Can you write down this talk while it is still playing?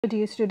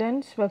Dear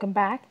students, welcome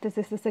back. This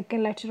is the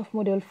second lecture of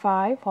Module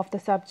 5 of the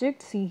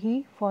subject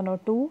CE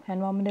 402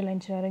 Environmental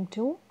Engineering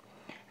 2,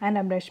 and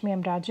I'm Rashmi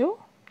M. Raju,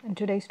 and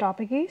today's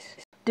topic is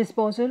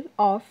disposal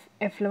of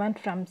effluent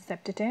from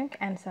septic tank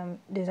and some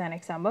design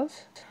examples.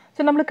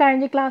 So നമ്മൾ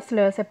കഴിഞ്ഞ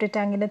ക്ലാസ്സിൽ septic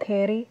ടാങ്കിൻ്റെ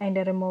theory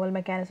അതിൻ്റെ removal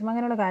mechanism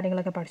അങ്ങനെയുള്ള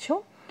കാര്യങ്ങളൊക്കെ പഠിച്ചു.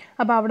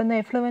 അപ്പോൾ അവിടെ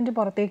നിന്ന് എഫ്ലുവൻറ്റ്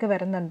പുറത്തേക്ക്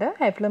വരുന്നുണ്ട്.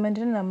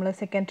 എഫ്ലുവൻറ്റിന് നമ്മൾ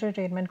സെക്കൻഡറി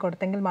ട്രീറ്റ്മെൻറ്റ്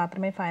കൊടുത്തെങ്കിൽ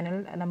മാത്രമേ ഫൈനൽ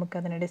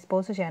നമുക്കതിനെ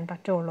ഡിസ്പോസ് ചെയ്യാൻ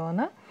പറ്റുള്ളൂ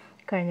എന്ന്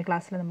കഴിഞ്ഞ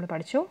ക്ലാസ്സിൽ നമ്മൾ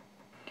പഠിച്ചു.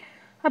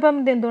 അപ്പം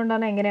ഇത്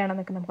എന്തുകൊണ്ടാണ്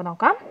എങ്ങനെയാണെന്നൊക്കെ നമുക്ക്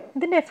നോക്കാം.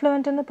 ഇതിൻ്റെ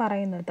എഫ്ലുവൻറ്റ് എന്ന്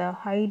പറയുന്നത്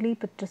ഹൈലി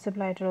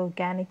പെട്രിസിബിൾ ആയിട്ടുള്ള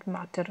ഓർഗാനിക്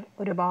മാറ്റർ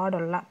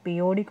ഒരുപാടുള്ള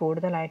POD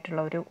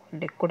കൂടുതലായിട്ടുള്ള ഒരു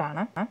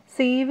ലിക്വിഡാണ്.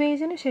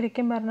 സീവേജിന്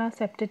ശരിക്കും പറഞ്ഞാൽ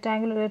സെപ്റ്റിക്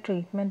ടാങ്കിൽ ഒരു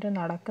ട്രീറ്റ്മെൻറ്റ്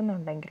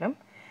നടക്കുന്നുണ്ടെങ്കിലും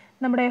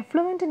നമ്മുടെ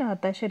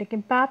എഫ്ലുവൻറ്റിനകത്ത്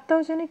ശരിക്കും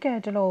പാത്തോജനിക്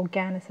ആയിട്ടുള്ള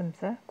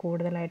ഓർഗാനിസംസ്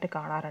കൂടുതലായിട്ട്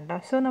കാണാറുണ്ട്.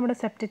 സോ നമ്മുടെ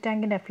സെപ്റ്റിക്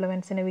ടാങ്കിൻ്റെ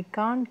എഫ്ലുവൻസിനെ വി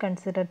കാൺ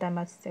കൺസിഡർ ദം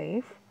ആസ്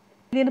സേഫ്.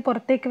 ഇതിന്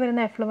പുറത്തേക്ക്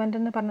വരുന്ന എഫ്ലുവൻറ്റ്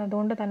എന്ന്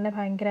പറഞ്ഞതുകൊണ്ട് തന്നെ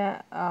ഭയങ്കര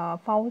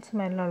ഫൗൾ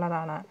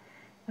സ്മെല്ലുള്ളതാണ്,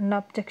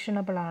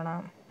 unobjectionable ആണ്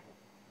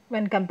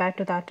when compared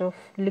to that of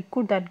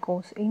liquid that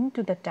goes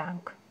into the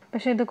tank.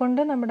 പക്ഷേ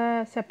ഇതുകൊണ്ട് നമ്മുടെ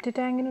സെപ്റ്റിക്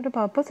ടാങ്കിനൊരു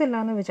പർപ്പസ് ഇല്ല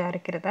എന്ന്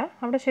വിചാരിക്കരുത്.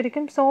 അവിടെ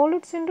ശരിക്കും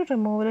സോളിഡ്സിൻ്റെ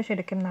റിമൂവൽ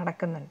ശരിക്കും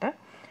നടക്കുന്നുണ്ട്,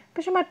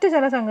 പക്ഷെ മറ്റു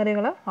ചില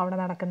സംഗതികൾ അവിടെ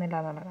നടക്കുന്നില്ല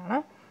എന്നുള്ളതാണ്.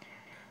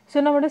 സോ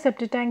നമ്മുടെ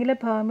സെപ്റ്റിക് ടാങ്കിലെ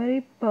പ്രൈമറി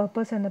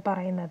പർപ്പസ് എന്ന്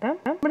പറയുന്നത്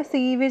നമ്മുടെ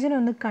സീവേജിനെ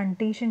ഒന്ന്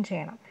കണ്ടീഷൻ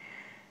ചെയ്യണം,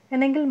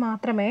 എന്നെങ്കിൽ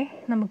മാത്രമേ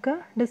നമുക്ക്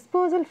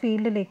ഡിസ്പോസൽ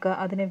ഫീൽഡിലേക്ക്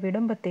അതിനെ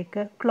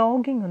വിടുമ്പോഴത്തേക്ക്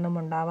ക്ലോഗിങ് ഒന്നും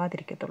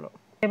ഉണ്ടാവാതിരിക്കത്തുള്ളൂ.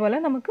 അതേപോലെ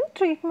നമുക്ക്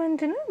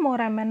ട്രീറ്റ്മെൻറ്റിന് മോർ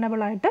അമെന്നബിൾ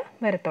ആയിട്ട്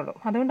വരത്തുള്ളൂ.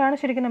 അതുകൊണ്ടാണ്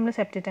ശരിക്കും നമ്മൾ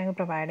സെപ്റ്റിക് ടാങ്ക്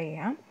പ്രൊവൈഡ്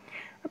ചെയ്യാം.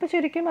 അപ്പോൾ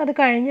ശരിക്കും അത്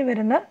കഴിഞ്ഞ്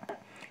വരുന്ന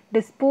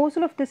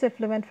disposal of this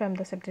effluent from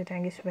the septic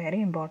tank is very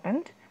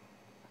important.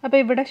 അപ്പോൾ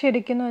ഇവിടെ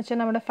ശരിക്കും എന്ന് വെച്ചാൽ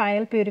നമ്മുടെ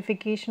final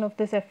purification of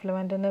this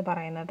effluent എന്ന്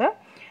പറയുന്നത്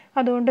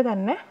അതുകൊണ്ട്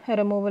തന്നെ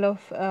റിമൂവൽ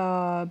ഓഫ്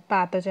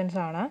പാത്തജൻസ്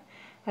ആണ്.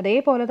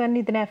 അതേപോലെ തന്നെ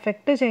ഇതിനെ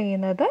എഫക്റ്റ്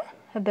ചെയ്യുന്നത്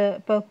അത്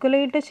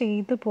പെർക്കുലേറ്റ്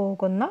ചെയ്തു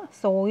പോകുന്ന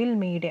സോയിൽ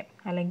മീഡിയം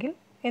അല്ലെങ്കിൽ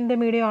എന്ത്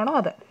മീഡിയം ആണോ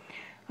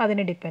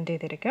അതിനെ ഡിപ്പെൻഡ്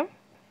ചെയ്തിരിക്കും.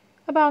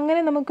 അപ്പോൾ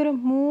അങ്ങനെ നമുക്കൊരു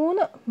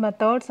 3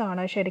 മെത്തേഡ്സ്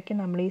ആണ് ശരിക്കും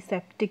നമ്മൾ ഈ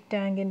സെപ്റ്റിക്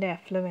ടാങ്കിൻ്റെ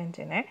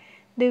എഫ്ലുവൻറ്റിനെ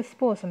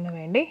ഡിസ്പോസലിന്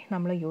വേണ്ടി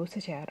നമ്മൾ യൂസ്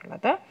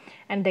ചെയ്യാറുള്ളത്.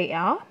 And they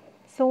are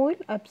soil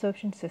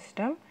absorption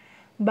system,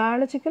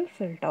 biological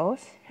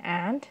filters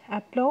and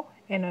അപ്ലോ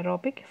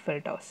anaerobic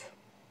filters.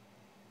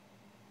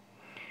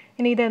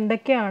 ഇനി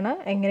ഇതെന്തൊക്കെയാണ്,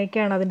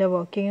 എങ്ങനെയൊക്കെയാണ് അതിൻ്റെ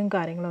വർക്കിങ്ങും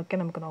കാര്യങ്ങളൊക്കെ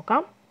നമുക്ക്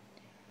നോക്കാം.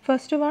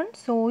 First one,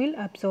 soil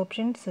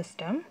absorption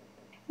system.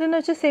 ഇതെന്ന്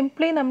വെച്ചാൽ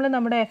സിംപ്ലി നമ്മൾ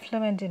നമ്മുടെ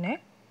എഫ്ലുവൻറ്റിനെ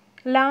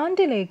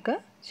ലാൻഡിലേക്ക്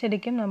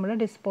ശരിക്കും നമ്മൾ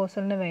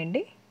ഡിസ്പോസലിന്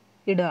വേണ്ടി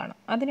ഇടുകയാണ്.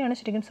 അതിനെയാണ്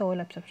ശരിക്കും സോയിൽ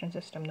അബ്സോർപ്ഷൻ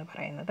സിസ്റ്റം എന്ന്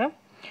പറയുന്നത്.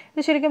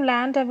 ഇത് ശരിക്കും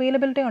ലാൻഡ്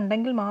അവൈലബിലിറ്റി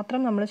ഉണ്ടെങ്കിൽ മാത്രം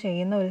നമ്മൾ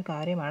ചെയ്യുന്ന ഒരു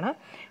കാര്യമാണ്.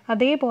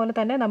 അതേപോലെ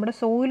തന്നെ നമ്മുടെ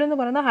സോയിൽ എന്ന്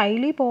പറയുന്നത്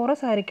ഹൈലി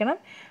പോറസ് ആയിരിക്കണം,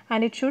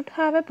 and it should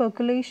have A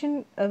percolation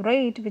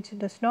rate which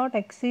does not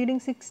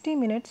exceeding 60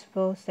 minutes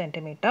per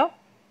centimeter.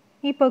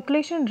 ഈ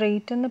പെർക്കുലേഷൻ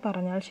റേറ്റ് എന്ന്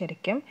പറഞ്ഞാൽ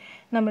ശരിക്കും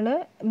നമ്മൾ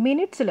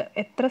മിനിറ്റ്സിൽ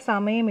എത്ര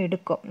സമയം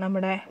എടുക്കും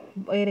നമ്മുടെ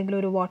ഏതെങ്കിലും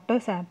ഒരു വാട്ടർ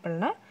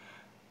സാമ്പിളിന്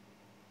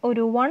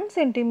ഒരു 1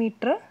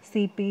 centimeter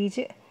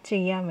സീപ്പേജ്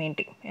ചെയ്യാൻ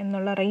വേണ്ടി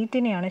എന്നുള്ള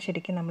റേറ്റിനെയാണ്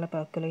ശരിക്കും നമ്മൾ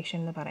പെർക്കുലേഷൻ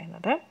എന്ന്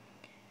പറയുന്നത്.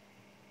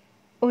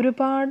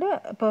 ഒരുപാട്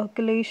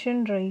പെർക്കുലേഷൻ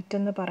റേറ്റ്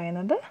എന്ന്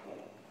പറയുന്നത്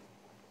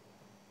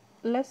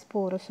ലെസ്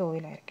പോറസ്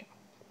ഓയിലായിരിക്കും.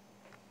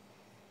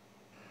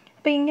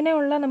 അപ്പോൾ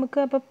ഇങ്ങനെയുള്ള നമുക്ക്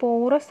അപ്പോൾ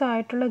പോറസ്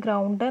ആയിട്ടുള്ള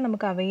ഗ്രൗണ്ട്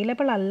നമുക്ക്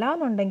അവൈലബിൾ അല്ല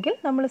എന്നുണ്ടെങ്കിൽ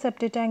നമ്മൾ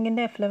സെപ്റ്റിക്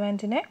ടാങ്കിൻ്റെ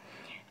എഫ്ലുവൻറ്റിനെ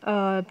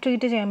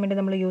ട്രീറ്റ് ചെയ്യാൻ വേണ്ടി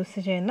നമ്മൾ യൂസ്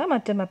ചെയ്യുന്ന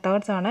മറ്റ്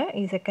മെത്തേഡ്സ് ആണ്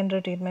ഈ സെക്കൻഡറി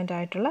ട്രീറ്റ്മെൻറ്റ്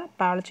ആയിട്ടുള്ള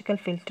ബയോളജിക്കൽ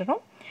ഫിൽറ്ററും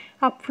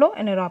അപ്ഫ്ലോ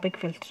എനറോബിക്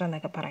ഫിൽറ്റർ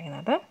എന്നൊക്കെ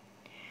പറയുന്നത്.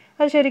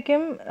 അത്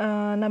ശരിക്കും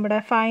നമ്മുടെ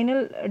ഫൈനൽ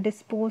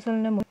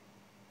ഡിസ്പോസലിന്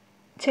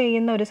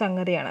ചെയ്യുന്ന ഒരു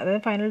സംഗതിയാണ്.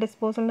 അതായത് ഫൈനൽ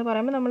ഡിസ്പോസൽ എന്ന്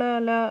പറയുമ്പോൾ നമ്മൾ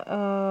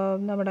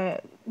നമ്മുടെ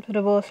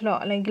റിവേഴ്സിലോ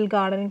അല്ലെങ്കിൽ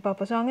ഗാർഡനിങ്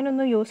പർപ്പസോ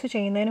അങ്ങനെയൊന്നും യൂസ്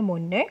ചെയ്യുന്നതിന്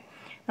മുന്നേ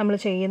നമ്മൾ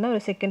ചെയ്യുന്ന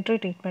ഒരു സെക്കൻഡറി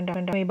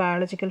ട്രീറ്റ്മെൻറ്റ് ഈ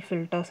ബയോളജിക്കൽ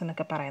ഫിൽറ്റേഴ്സ്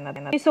എന്നൊക്കെ പറയുന്നത്.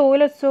 ഈ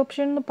സോയിൽ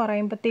അബ്സോർപ്ഷൻ എന്ന്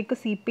പറയുമ്പോഴത്തേക്ക്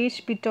സീപ്പേജ്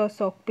പിറ്റോ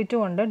സോക്ക് പിറ്റും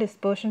ഉണ്ട്,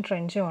 ഡിസ്പേർഷൻ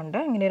ട്രെഞ്ചും ഉണ്ട്.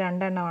 ഇങ്ങനെ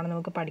 2 എണ്ണമാണ്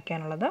നമുക്ക്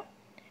പഠിക്കാനുള്ളത്.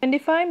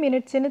 25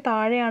 minutesന്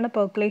താഴെയാണ്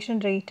പെർക്കുലേഷൻ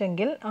റേറ്റ്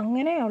എങ്കിൽ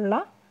അങ്ങനെയുള്ള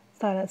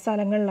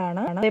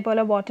സ്ഥലങ്ങളിലാണ്.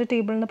 അതേപോലെ വാട്ടർ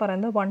ടേബിൾ എന്ന്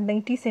പറയുന്നത്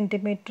 180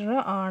 centimeter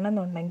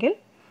ആണെന്നുണ്ടെങ്കിൽ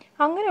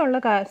അങ്ങനെയുള്ള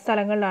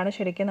സ്ഥലങ്ങളിലാണ്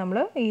ശരിക്കും നമ്മൾ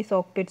ഈ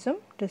സോക്ക് പിറ്റ്സും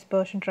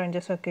ഡിസ്പേർഷൻ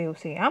ട്രെഞ്ചസും ഒക്കെ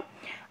യൂസ് ചെയ്യാം.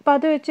 അപ്പോൾ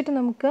അത് വെച്ചിട്ട്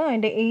നമുക്ക്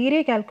അതിൻ്റെ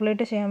ഏരിയ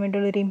കാൽക്കുലേറ്റ് ചെയ്യാൻ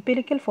വേണ്ടിയുള്ള ഒരു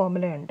ഇംപിരിക്കൽ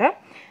ഫോർമുലയുണ്ട്.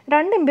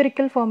 2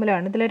 ഇംപിരിക്കൽ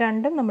ഫോർമുലയാണ്, ഇതിൽ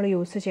 2ഉം നമ്മൾ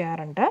യൂസ്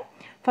ചെയ്യാറുണ്ട്.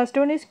 First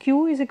one is Q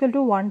 =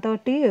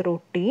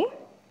 130√T.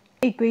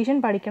 Equation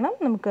പഠിക്കണം,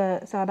 നമുക്ക്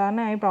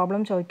സാധാരണയായി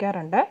പ്രോബ്ലം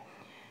ചോദിക്കാറുണ്ട്.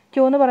 Q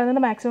എന്ന്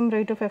പറയുന്നത് maximum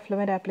rate of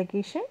effluent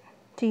application,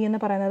 T എന്ന്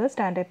പറയുന്നത്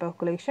സ്റ്റാൻഡേർഡ്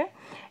പെർക്കുലേഷൻ.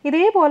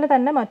 ഇതേപോലെ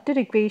തന്നെ മറ്റൊരു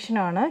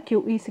ഇക്വേഷനാണ് Q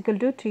 =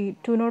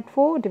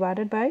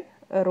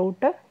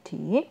 204/√T.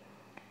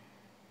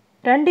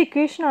 2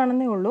 ഇക്വേഷൻ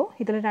ആണെന്നേ ഉള്ളൂ.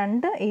 ഇതിൽ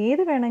 2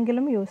 ഏത്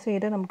വേണമെങ്കിലും യൂസ്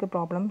ചെയ്ത് നമുക്ക്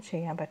പ്രോബ്ലം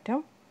ചെയ്യാൻ പറ്റും.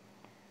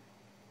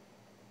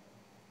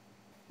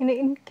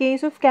 In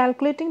case of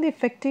calculating the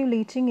effective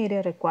leaching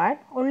area required,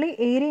 only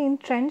area in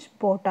trench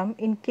bottom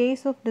in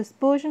case of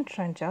dispersion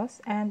trenches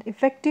and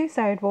effective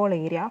sidewall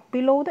area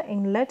below the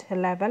inlet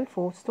level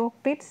for soak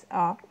pits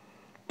are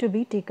to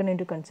be taken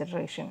into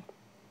consideration.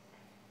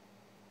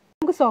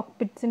 നമുക്ക് soak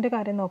പിറ്റ്സിൻ്റെ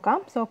കാര്യം നോക്കാം.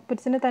 Soak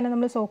പിറ്റ്സിനെ തന്നെ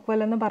നമ്മൾ soak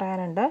well എന്ന്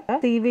പറയാറുണ്ട്,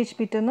 sewage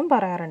pit എന്നും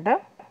പറയാറുണ്ട്.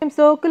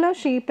 Circular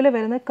ഷേപ്പിൽ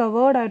വരുന്ന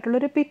കവേർഡ്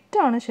ആയിട്ടുള്ളൊരു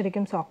പിറ്റാണ്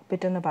ശരിക്കും സോക്ക്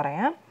പിറ്റ് എന്ന്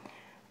പറയാം.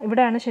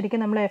 ഇവിടെയാണ്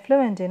ശരിക്കും നമ്മൾ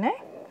എഫ്ലുവൻറ്റിനെ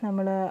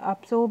നമ്മൾ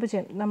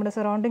അബ്സോർബ് നമ്മുടെ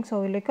സറൗണ്ടിങ്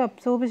സോയിലേക്ക്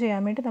അബ്സോർബ്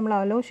ചെയ്യാൻ വേണ്ടി നമ്മൾ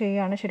അലോ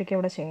ചെയ്യുകയാണ് ശരിക്കും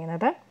ഇവിടെ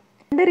ചെയ്യുന്നത്.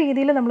 രണ്ട്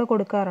രീതിയിൽ നമ്മൾ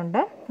കൊടുക്കാറുണ്ട്.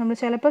 നമ്മൾ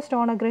ചിലപ്പോൾ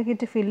സ്റ്റോൺ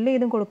അഗ്രഗേറ്റ് ഫില്ല്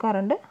ചെയ്തും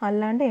കൊടുക്കാറുണ്ട്,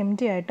 അല്ലാണ്ട് എം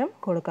ടി ആയിട്ടും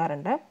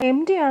കൊടുക്കാറുണ്ട്. എം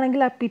ടി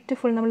ആണെങ്കിൽ ആ പിറ്റ്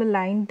ഫുൾ നമ്മൾ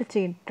ലൈൻഡ്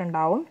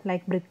ചെയ്തിട്ടുണ്ടാവും,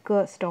 like brick,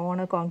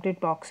 stone,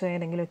 concrete blocks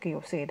ഏതെങ്കിലുമൊക്കെ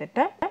യൂസ്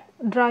ചെയ്തിട്ട്.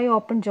 ഡ്രൈ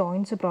ഓപ്പൺ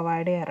ജോയിൻറ്റ്സ്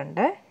പ്രൊവൈഡ്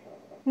ചെയ്യാറുണ്ട്.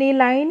 ഇനി ഈ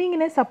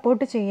ലൈനിങ്ങിനെ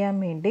സപ്പോർട്ട് ചെയ്യാൻ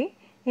വേണ്ടി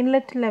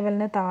ഇൻലെറ്റ്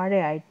ലെവലിന്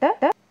താഴെയായിട്ട്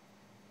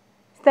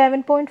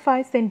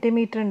 7.5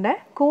 സെൻറ്റിമീറ്ററിൻ്റെ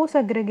കോഴ്സ്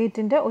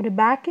അഗ്രഗേറ്റിൻ്റെ ഒരു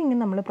ബാക്കിങ്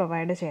നമ്മൾ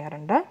പ്രൊവൈഡ്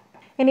ചെയ്യാറുണ്ട്.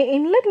 ഇനി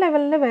ഇൻലെറ്റ്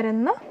ലെവലിൽ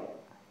വരുന്ന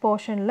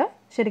പോർഷനിൽ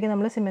ശരിക്കും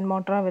നമ്മൾ സിമെൻറ്റ്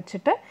മോട്ടറ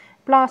വെച്ചിട്ട്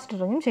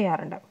പ്ലാസ്റ്ററിങ്ങും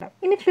ചെയ്യാറുണ്ട്.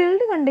 ഇനി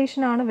ഫിൽഡ്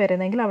കണ്ടീഷനാണ്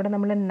വരുന്നതെങ്കിൽ അവിടെ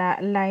നമ്മൾ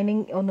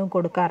ലൈനിങ് ഒന്നും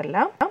കൊടുക്കാറില്ല.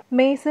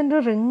 മേസൻ്റെ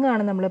റിംഗ്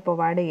ആണ് നമ്മൾ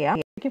പ്രൊവൈഡ്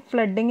ചെയ്യുക.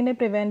 ഫ്ലഡിങ്ങിനെ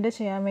പ്രിവെൻറ്റ്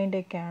ചെയ്യാൻ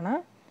വേണ്ടിയൊക്കെയാണ്.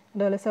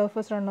 അതുപോലെ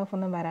സർഫസ് റൺ ഓഫ്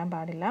ഒന്നും വരാൻ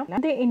പാടില്ല.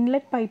 ഇത്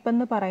ഇൻലെറ്റ് പൈപ്പ്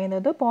എന്ന്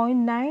പറയുന്നത്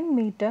 0.9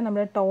 മീറ്റർ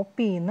നമ്മുടെ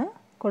ടോപ്പിൽ നിന്ന്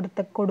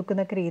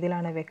കൊടുക്കുന്ന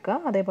രീതിയിലാണ് വെക്കുക.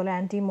 അതേപോലെ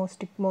ആൻറ്റി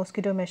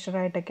മോസ്കിറ്റോ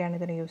മെഷറായിട്ടൊക്കെയാണ്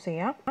ഇതിന് യൂസ്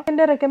ചെയ്യുക.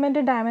 ഇതിൻ്റെ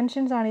റെക്കമെൻഡ്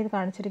ഡയമെൻഷൻസ് ആണ് ഇത്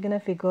കാണിച്ചിരിക്കുന്ന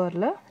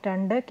ഫിഗറിൽ.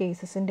 2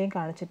 കേസസിൻ്റെയും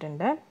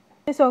കാണിച്ചിട്ടുണ്ട്.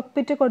 ഈ സോക്ക്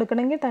പിറ്റ്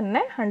കൊടുക്കണമെങ്കിൽ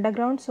തന്നെ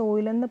അണ്ടർഗ്രൗണ്ട്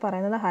സോയിൽ എന്ന്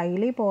പറയുന്നത്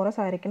ഹൈലി പോറസ്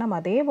ആയിരിക്കണം.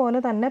 അതേപോലെ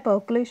തന്നെ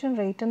പെർക്കുലേഷൻ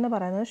റേറ്റ് എന്ന്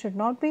പറയുന്നത് should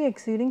not be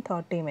exceeding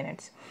 30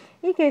 minutes.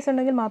 ഈ കേസ്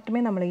ഉണ്ടെങ്കിൽ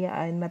മാത്രമേ നമ്മൾ ഈ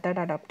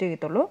മെത്തേഡ് അഡോപ്റ്റ്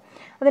ചെയ്യത്തുള്ളൂ.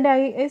 അതിൻ്റെ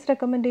IS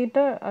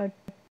റെക്കമെൻഡേറ്റഡ്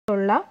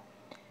ഉള്ള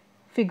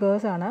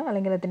ഫിഗേഴ്സാണ്,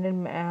 അല്ലെങ്കിൽ അതിൻ്റെ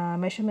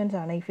മെഷർമെൻറ്റ്സ്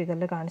ആണ് ഈ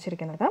ഫിഗറിൽ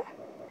കാണിച്ചിരിക്കുന്നത്.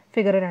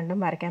 ഫിഗർ 2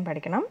 വരയ്ക്കാൻ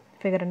പഠിക്കണം.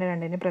 ഫിഗറിൻ്റെ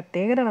 2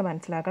 പ്രത്യേകതകൾ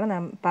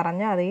മനസ്സിലാക്കണം.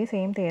 പറഞ്ഞ അതേ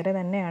സെയിം തിയറി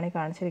തന്നെയാണ് ഈ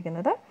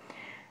കാണിച്ചിരിക്കുന്നത്.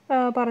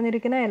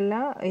 പറഞ്ഞിരിക്കുന്ന എല്ലാ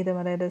ഇതും,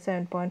 അതായത്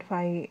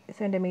 7.5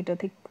 സെൻറ്റിമീറ്റർ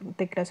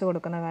തിക്നെസ്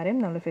കൊടുക്കുന്ന കാര്യം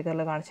നമ്മൾ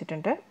ഫിഗറിൽ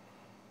കാണിച്ചിട്ടുണ്ട്.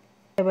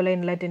 അതേപോലെ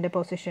ഇൻലെറ്റിൻ്റെ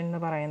പൊസിഷൻ എന്ന്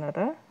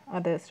പറയുന്നത്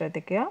അത്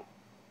ശ്രദ്ധിക്കുക.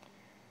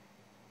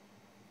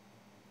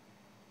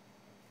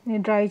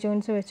 ഈ ഡ്രൈ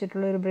ജോയിൻസ്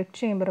വെച്ചിട്ടുള്ള ഒരു ബ്രിക്ക്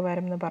ചേമ്പർ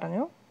വരുമെന്ന്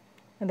പറഞ്ഞു,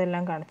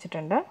 അതെല്ലാം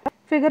കാണിച്ചിട്ടുണ്ട്.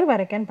 ഫിഗർ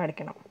വരയ്ക്കാൻ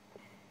പഠിക്കണം.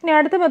 ഇനി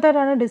അടുത്ത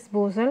മെത്തേഡാണ്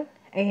ഡിസ്പോസൽ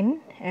ഇൻ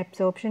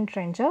അബ്സോർപ്ഷൻ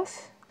ട്രെഞ്ചസ്.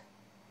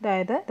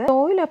 അതായത്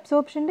സോയിൽ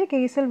അബ്സോർപ്ഷൻ്റെ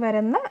കേസിൽ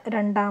വരുന്ന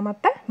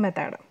രണ്ടാമത്തെ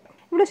മെത്തേഡ്.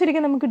 ഇവിടെ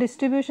ശരിക്കും നമുക്ക്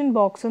ഡിസ്ട്രിബ്യൂഷൻ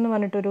ബോക്സ് എന്ന്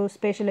പറഞ്ഞിട്ടൊരു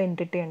സ്പെഷ്യൽ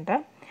എൻറ്റിറ്റി ഉണ്ട്.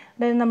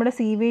 അതായത് നമ്മുടെ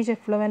സീവേജ്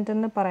എഫ്ലുവൻറ്റ്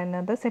എന്ന്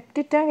പറയുന്നത്,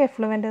 സെപ്റ്റിക് ടാങ്ക്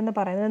എഫ്ലുവൻറ്റ് എന്ന്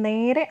പറയുന്നത്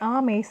നേരെ ആ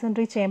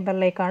മേസൺറി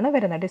ചേമ്പറിലേക്കാണ്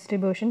വരുന്നത്.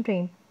 ഡിസ്ട്രിബ്യൂഷൻ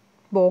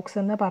ബോക്സ്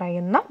എന്ന്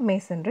പറയുന്ന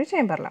മേസൺറി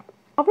ചേമ്പറിലാണ്.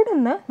 അവിടെ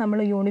നിന്ന്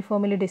നമ്മൾ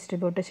യൂണിഫോമിലി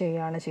ഡിസ്ട്രിബ്യൂട്ട്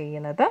ചെയ്യുകയാണ്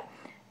ചെയ്യുന്നത്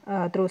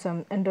through some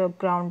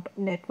underground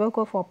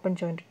network of open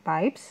jointed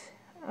pipes.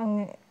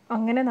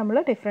 അങ്ങനെ നമ്മൾ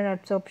ഡിഫറെൻറ്റ്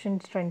അബ്സോർപ്ഷൻ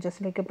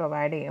ട്രെഞ്ചസിലേക്ക്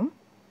പ്രൊവൈഡ് ചെയ്യും.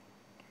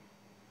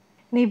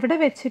 ഇനി ഇവിടെ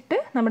വെച്ചിട്ട്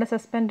നമ്മുടെ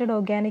സസ്പെൻഡഡ്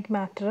ഓർഗാനിക്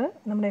മാറ്റർ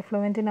നമ്മുടെ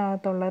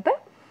എഫ്ലുവൻറ്റിനകത്തുള്ളത്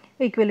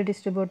ഈക്വലി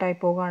ഡിസ്ട്രിബ്യൂട്ടായി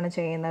പോവുകയാണ്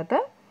ചെയ്യുന്നത്.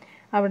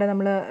 അവിടെ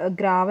നമ്മൾ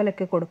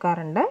ഗ്രാവലൊക്കെ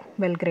കൊടുക്കാറുണ്ട്,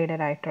 വെൽ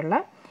ഗ്രേഡഡ് ആയിട്ടുള്ള.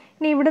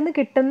 ഇനി ഇവിടെ നിന്ന്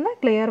കിട്ടുന്ന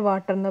ക്ലിയർ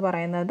വാട്ടർ എന്ന്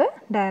പറയുന്നത്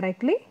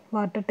ഡയറക്റ്റ്ലി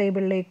വാട്ടർ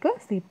ടേബിളിലേക്ക്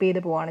സീപ്പ് ചെയ്ത്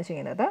പോവുകയാണ്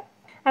ചെയ്യുന്നത്.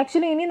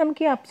 ആക്ച്വലി ഇനി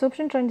നമുക്ക് ഈ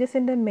അബ്സോർപ്ഷൻ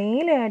ട്രെഞ്ചസിൻ്റെ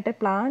മേലെയായിട്ട്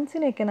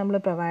പ്ലാന്റ്സിനെയൊക്കെ നമ്മൾ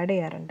പ്രൊവൈഡ്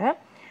ചെയ്യാറുണ്ട്.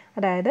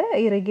 അതായത്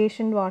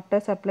ഇറിഗേഷൻ വാട്ടർ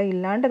സപ്ലൈ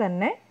ഇല്ലാണ്ട്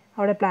തന്നെ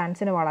അവിടെ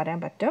പ്ലാന്റ്സിന് വളരാൻ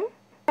പറ്റും.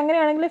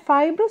 അങ്ങനെയാണെങ്കിൽ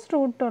ഫൈബ്രസ്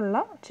റൂട്ടുള്ള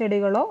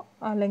ചെടികളോ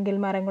അല്ലെങ്കിൽ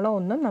മരങ്ങളോ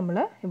ഒന്നും നമ്മൾ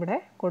ഇവിടെ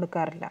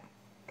കൊടുക്കാറില്ല.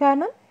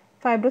 കാരണം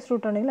ഫൈബ്രസ്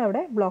റൂട്ട് ഉണ്ടെങ്കിൽ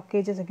അവിടെ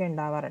ബ്ലോക്കേജസ് ഒക്കെ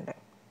ഉണ്ടാവാറുണ്ട്.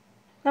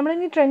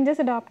 നമ്മളിനി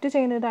ട്രെഞ്ചസ് അഡാപ്റ്റ്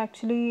ചെയ്യുന്നത്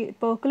ആക്ച്വലി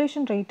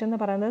പെർക്കുലേഷൻ റേറ്റ് എന്ന്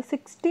പറയുന്നത്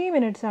 60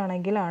 മിനിറ്റ്സ്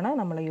ആണെങ്കിലാണ്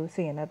നമ്മൾ യൂസ്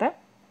ചെയ്യുന്നത്.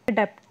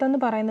 ഡെപ്ത് എന്ന്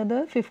പറയുന്നത്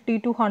 50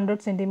 to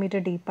 100 സെൻറ്റിമീറ്റർ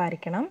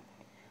ഡീപ്പായിരിക്കണം.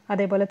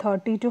 അതേപോലെ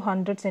 30 to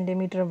 100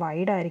 സെൻറ്റിമീറ്റർ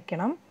വൈഡ്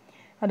ആയിരിക്കണം.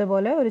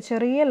 അതുപോലെ ഒരു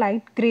ചെറിയ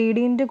ലൈറ്റ്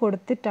ഗ്രേഡിയൻറ്റ്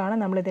കൊടുത്തിട്ടാണ്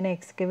നമ്മളിതിനെ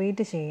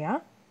എക്സ്കവേറ്റ് ചെയ്യുക.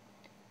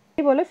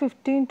 അതേപോലെ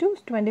 15 to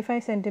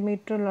 25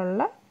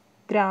 സെൻറ്റിമീറ്ററിലുള്ള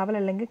ഗ്രാവൽ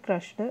അല്ലെങ്കിൽ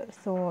ക്രഷ്ഡ്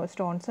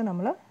സ്റ്റോൺസ്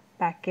നമ്മൾ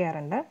പാക്ക്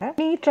ചെയ്യാറുണ്ട്.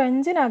 ഈ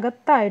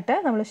ട്രെഞ്ചിനകത്തായിട്ട്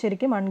നമ്മൾ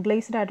ശരിക്കും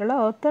അൺഗ്ലേസ്ഡ് ആയിട്ടുള്ള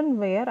എർത്തൺ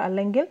വെയർ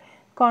അല്ലെങ്കിൽ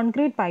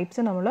കോൺക്രീറ്റ്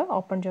പൈപ്പ്സ് നമ്മൾ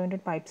ഓപ്പൺ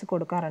ജോയിൻറ്റഡ് പൈപ്പ്സ്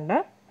കൊടുക്കാറുണ്ട്.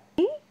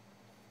 ഈ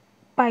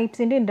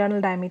പൈപ്പ്സിൻ്റെ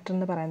ഇൻറ്റേർണൽ ഡയമീറ്റർ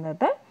എന്ന്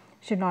പറയുന്നത്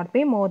should not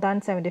be more than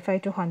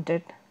 75 to 100.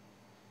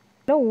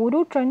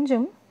 ഓരോ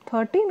ട്രെഞ്ചും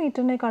 30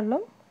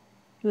 മീറ്ററിനേക്കാളും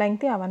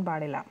ലെങ്തി ആവാൻ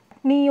പാടില്ല.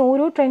 ഇനി ഈ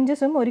ഓരോ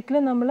ട്രെഞ്ചസും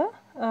ഒരിക്കലും നമ്മൾ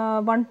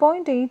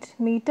 1.8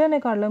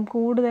 മീറ്ററിനേക്കാളും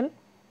കൂടുതൽ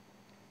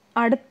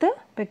അടുത്ത്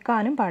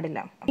വെക്കാനും പാടില്ല.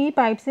 ഈ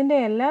പൈപ്പ്സിൻ്റെ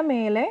എല്ലാം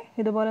മേലെ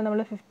ഇതുപോലെ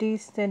നമ്മൾ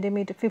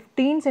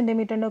 15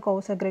 സെൻറ്റിമീറ്ററിൻ്റെ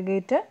കോഴ്സ്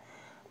അഗ്രഗേറ്റ്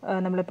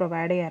നമ്മൾ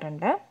പ്രൊവൈഡ്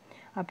ചെയ്യാറുണ്ട്.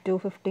 Up to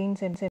 15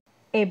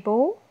 centimetre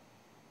above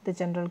the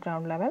general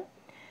ground level.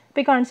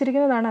 അപ്പോൾ ഈ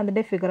കാണിച്ചിരിക്കുന്നതാണ്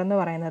അതിൻ്റെ ഫിഗർ എന്ന്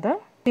പറയുന്നത്.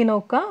 ഈ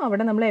നോക്കുക,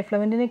 അവിടെ നമ്മൾ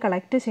എഫ്ലുവൻറ്റിനെ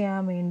കളക്ട്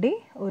ചെയ്യാൻ വേണ്ടി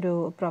ഒരു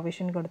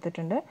പ്രൊവിഷൻ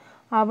കൊടുത്തിട്ടുണ്ട്.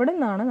 അവിടെ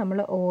നിന്നാണ് നമ്മൾ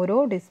ഓരോ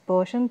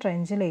ഡിസ്പോഷൻ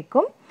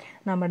ട്രെഞ്ചിലേക്കും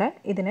നമ്മുടെ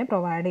ഇതിനെ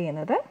പ്രൊവൈഡ്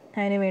ചെയ്യുന്നത്.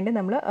 അതിനുവേണ്ടി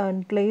നമ്മൾ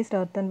അൺഗ്ലേസ്ഡ്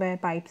എർത്തൺ വെയർ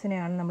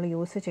പൈപ്പ്സിനെയാണ് നമ്മൾ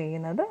യൂസ്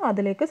ചെയ്യുന്നത്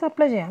അതിലേക്ക്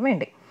സപ്ലൈ ചെയ്യാൻ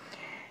വേണ്ടി.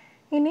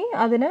 ഇനി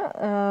അതിന്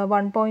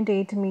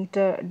 1.8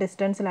 മീറ്റർ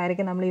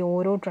ഡിസ്റ്റൻസിലായിരിക്കും നമ്മൾ ഈ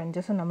ഓരോ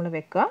ട്രെഞ്ചസും നമ്മൾ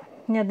വെക്കുക.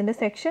 ഇനി അതിൻ്റെ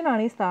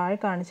സെക്ഷനാണ് ഈ താഴെ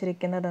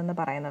കാണിച്ചിരിക്കുന്നതെന്ന്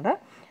പറയുന്നത്.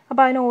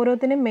 അപ്പോൾ അതിന്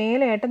ഓരോത്തിനും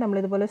മേലെയായിട്ട്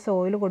നമ്മളിതുപോലെ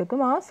സോയിൽ കൊടുക്കും.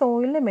 ആ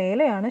സോയിലിന്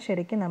മേലെയാണ്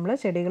ശരിക്കും നമ്മൾ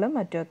ചെടികളും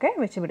മറ്റുമൊക്കെ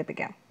വെച്ച്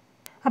പിടിപ്പിക്കാം.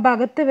 അപ്പോൾ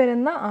അകത്ത്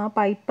വരുന്ന ആ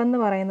പൈപ്പ് എന്ന്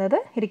പറയുന്നത്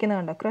ഇരിക്കുന്നത്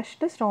കണ്ടോ,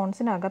 ക്രഷ്ഡ്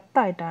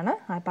സ്റ്റോൺസിനകത്തായിട്ടാണ്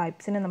ആ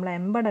പൈപ്പ്സിനെ നമ്മൾ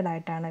എംബഡഡ്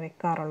ആയിട്ടാണ്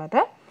വെക്കാറുള്ളത്.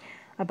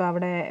 അപ്പോൾ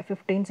അവിടെ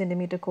 15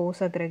 സെൻറ്റിമീറ്റർ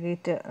കോഴ്സ്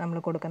അഗ്രഗേറ്റ് നമ്മൾ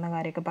കൊടുക്കുന്ന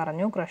കാര്യമൊക്കെ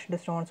പറഞ്ഞു, ക്രഷ്ഡ്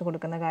സ്റ്റോൺസ്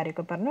കൊടുക്കുന്ന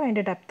കാര്യമൊക്കെ പറഞ്ഞു.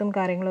 അതിൻ്റെ ഡെപ്തും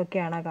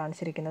കാര്യങ്ങളൊക്കെയാണ്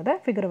കാണിച്ചിരിക്കുന്നത്.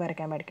 ഫിഗർ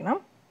വരയ്ക്കാൻ പഠിക്കണം.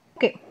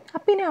 ഓക്കെ,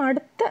 അപ്പോൾ ഇനി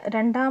അടുത്ത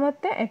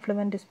രണ്ടാമത്തെ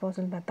എഫ്ലുവൻറ്റ്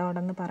ഡിസ്പോസൽ മെത്തേഡ്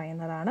എന്ന്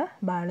പറയുന്നതാണ്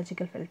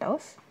ബയോളജിക്കൽ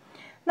ഫിൽട്ടേഴ്സ്.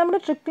 നമ്മുടെ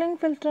ട്രിക്ലിംഗ്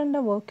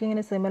ഫിൽറ്ററിൻ്റെ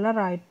വർക്കിങ്ങിന് സിമിലർ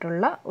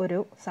ആയിട്ടുള്ള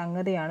ഒരു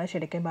സംഗതിയാണ്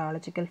ശരിക്കും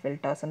ബയോളജിക്കൽ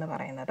ഫിൽട്ടേഴ്സ് എന്ന്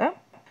പറയുന്നത്.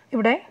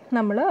 ഇവിടെ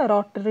നമ്മൾ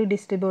റോട്ടറി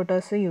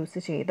ഡിസ്ട്രിബ്യൂട്ടേഴ്സ് യൂസ്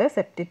ചെയ്ത്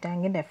സെപ്റ്റിക്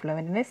ടാങ്കിൻ്റെ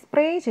എഫ്ലുവൻറ്റിനെ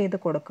സ്പ്രേ ചെയ്ത്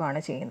കൊടുക്കുകയാണ്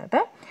ചെയ്യുന്നത്.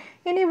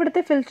 ഇനി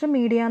ഇവിടുത്തെ ഫിൽറ്റർ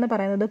മീഡിയ എന്ന്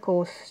പറയുന്നത്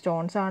കോഴ്സ്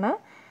സ്റ്റോൺസ് ആണ്.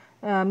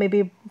 May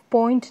be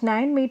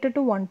 0.9 metre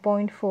to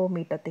 1.4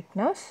 metre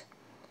thickness.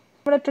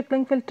 നമ്മുടെ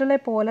ട്രിക്ലിംഗ് ഫിൽറ്ററിലെ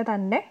പോലെ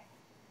തന്നെ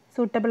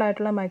സൂട്ടബിൾ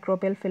ആയിട്ടുള്ള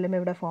മൈക്രോബിയൽ ഫിലിം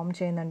ഇവിടെ ഫോം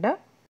ചെയ്യുന്നുണ്ട്.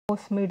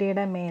 കോഴ്സ്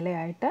മീഡിയയുടെ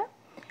മേലെയായിട്ട്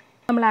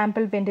നമ്മൾ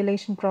ആംപിൾ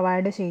വെൻറ്റിലേഷൻ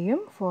പ്രൊവൈഡ് ചെയ്യും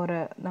ഫോർ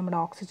നമ്മുടെ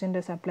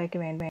ഓക്സിജൻ്റെ സപ്ലൈക്ക്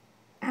വേണ്ടി.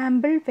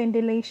 Ample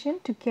ventilation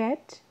to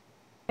get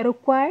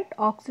required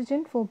oxygen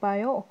four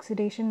bio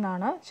oxidation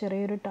എന്നാണ്.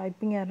 ചെറിയൊരു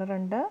ടൈപ്പിംഗ് എറർ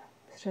ഉണ്ട്,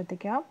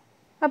 ശ്രദ്ധിക്കാം.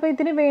 അപ്പോൾ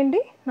ഇതിന്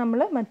വേണ്ടി നമ്മൾ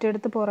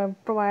മറ്റിടത്ത്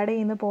പ്രൊവൈഡ്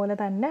ചെയ്യുന്ന പോലെ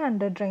തന്നെ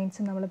അണ്ടർ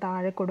ഡ്രെയിൻസ് നമ്മൾ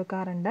താഴെ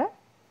കൊടുക്കാറുണ്ട്.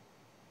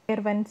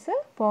 എയർ വെൻസ്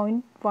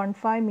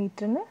 0.15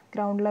 മീറ്ററിന്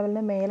ഗ്രൗണ്ട്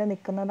ലെവലിന് മേലെ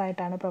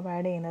നിൽക്കുന്നതായിട്ടാണ്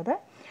പ്രൊവൈഡ് ചെയ്യുന്നത്.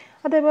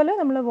 അതേപോലെ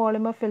നമ്മൾ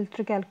വോളിയം ഓഫ്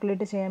ഫിൽറ്റർ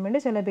കാൽക്കുലേറ്റ് ചെയ്യാൻ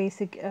വേണ്ടി ചില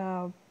ബേസിക്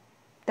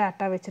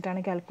ഡാറ്റ വെച്ചിട്ടാണ്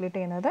കാൽക്കുലേറ്റ്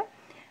ചെയ്യുന്നത്.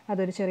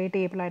 അതൊരു ചെറിയ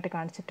ടേബിളായിട്ട്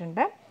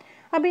കാണിച്ചിട്ടുണ്ട്.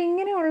 അപ്പോൾ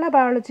ഇങ്ങനെയുള്ള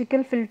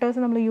ബയോളജിക്കൽ ഫിൽട്ടേഴ്സ്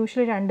നമ്മൾ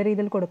യൂഷ്വലി രണ്ട്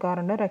രീതിയിൽ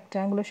കൊടുക്കാറുണ്ട്.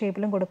 റെക്റ്റാങ്കുലർ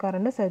ഷേപ്പിലും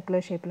കൊടുക്കാറുണ്ട്,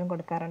 സർക്കുലർ ഷേപ്പിലും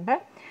കൊടുക്കാറുണ്ട്.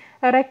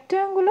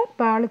 റെക്റ്റാങ്കുലർ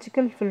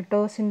ബയോളജിക്കൽ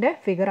ഫിൽട്ടേഴ്സിൻ്റെ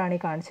ഫിഗറാണ് ഈ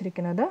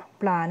കാണിച്ചിരിക്കുന്നത്.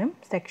 പ്ലാനും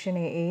സെക്ഷൻ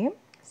എയും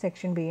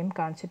സെക്ഷൻ ബിയും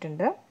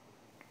കാണിച്ചിട്ടുണ്ട്.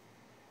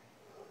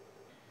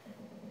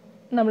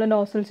 നമ്മൾ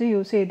നോസിൽസ്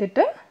യൂസ്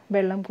ചെയ്തിട്ട്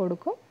വെള്ളം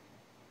കൊടുക്കും.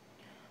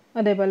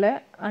 അതേപോലെ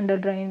അണ്ടർ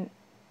ഡ്രെയിൻ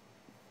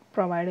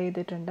പ്രൊവൈഡ്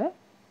ചെയ്തിട്ടുണ്ട്.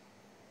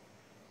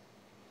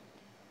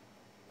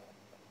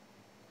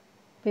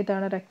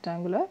 ഇതാണ്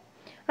റെക്റ്റാങ്കുലർ.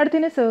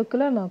 അടുത്തതിന്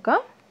സർക്കുലർ നോക്കാം.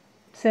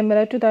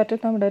 സിമിലർ ടു ദാറ്റ്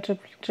ഓഫ് നമ്മുടെ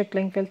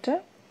ട്രിക്ലിംഗ് ഫിൽറ്റർ.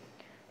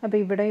 അപ്പോൾ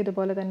ഇവിടെ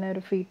ഇതുപോലെ തന്നെ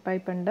ഒരു ഫീഡ്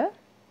പൈപ്പ് ഉണ്ട്.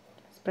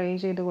 സ്പ്രേ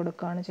ചെയ്ത്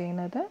കൊടുക്കുകയാണ്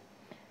ചെയ്യുന്നത്.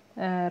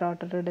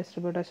 റോട്ടറി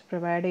ഡിസ്ട്രിബ്യൂട്ടേഴ്സ്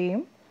പ്രൊവൈഡ്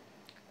ചെയ്യും.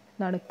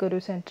 നടുക്കൊരു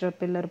സെൻറ്റർ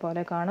പില്ലർ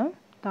പോലെ കാണും.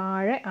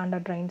 താഴെ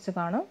അണ്ടർ ഡ്രെയിൻസ്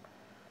കാണും.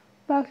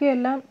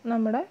 ബാക്കിയെല്ലാം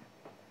നമ്മുടെ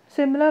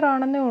സിമിലർ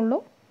ആണെന്നേ ഉള്ളൂ.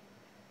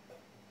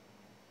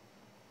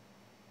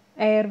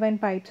 എയർ വെൻ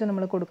പൈപ്പ്സ്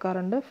നമ്മൾ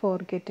കൊടുക്കാറുണ്ട് for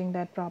getting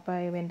that proper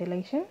air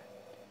ventilation.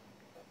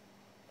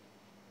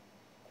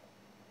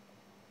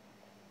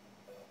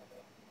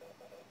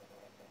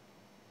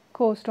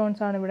 Core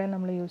stones ആണ് ഇവിടെ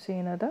നമ്മൾ യൂസ്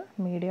ചെയ്യുന്നത്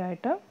മീഡിയ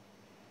ആയിട്ട്.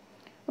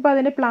 അപ്പോൾ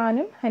അതിൻ്റെ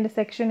പ്ലാനും അതിൻ്റെ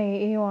സെക്ഷൻ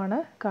എയും ആണ്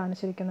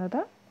കാണിച്ചിരിക്കുന്നത്.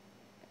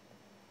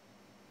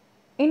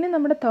 ഇനി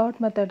നമ്മുടെ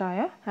തേർഡ് മെത്തേഡായ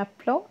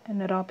അപ്ലോ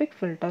എനറോബിക്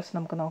ഫിൽട്ടേഴ്സ്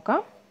നമുക്ക്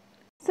നോക്കാം.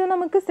 സോ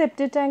നമുക്ക്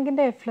സെപ്റ്റിക്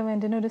ടാങ്കിൻ്റെ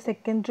എഫ്ലുവൻറ്റിന് ഒരു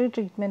സെക്കൻഡറി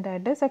ട്രീറ്റ്മെൻ്റ്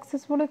ആയിട്ട്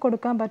സക്സസ്ഫുള്ളി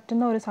കൊടുക്കാൻ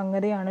പറ്റുന്ന ഒരു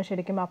സംഗതിയാണ്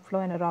ശരിക്കും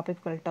അപ്ലോ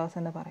എനറോബിക് ഫിൽട്ടേഴ്സ്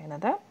എന്ന്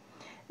പറയുന്നത്.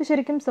 ഇത്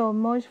ശരിക്കും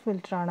submerge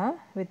ഫിൽറ്ററാണ്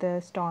with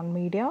stone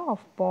media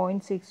of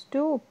 0.6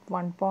 to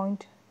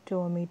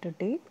 1.2 metre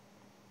deep.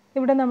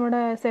 ഇവിടെ നമ്മുടെ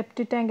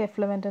സെപ്റ്റിക് ടാങ്ക്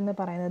എഫ്ലുവൻറ്റ് എന്ന്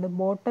പറയുന്നത്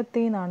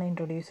ബോട്ടത്തിൽ നിന്നാണ്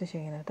ഇൻട്രൊഡ്യൂസ്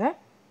ചെയ്യുന്നത്.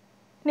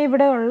 ഇനി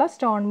ഇവിടെയുള്ള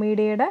സ്റ്റോൺ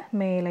മീഡിയയുടെ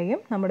മേലെയും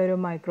നമ്മുടെ ഒരു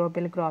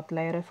മൈക്രോബിയൽ ഗ്രോത്ത്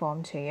ലെയർ ഫോം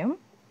ചെയ്യും.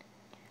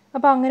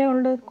 അപ്പോൾ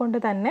അങ്ങനെയുള്ളത് കൊണ്ട്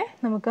തന്നെ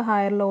നമുക്ക്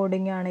ഹയർ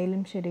ലോഡിങ്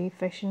ആണെങ്കിലും ശരി,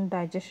 എഫിഷ്യൻ്റ്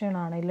ഡൈജഷൻ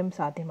ആണെങ്കിലും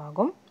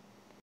സാധ്യമാകും.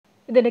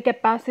 ഇതിൻ്റെ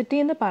കപ്പാസിറ്റി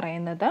എന്ന്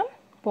പറയുന്നത്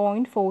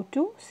 0.4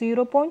 to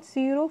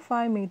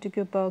 0.05 metre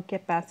cube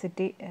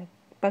capacity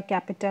per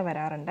capita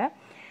വരാറുണ്ട്.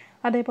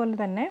 അതേപോലെ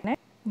തന്നെ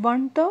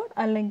 1/3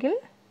 അല്ലെങ്കിൽ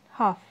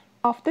half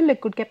of the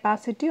liquid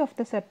capacity of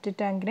the septic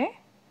ടാങ്കിനെ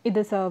ഇത്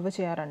സെർവ്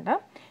ചെയ്യാറുണ്ട്.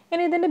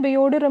 ഇനി ഇതിൻ്റെ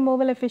ബയോഡി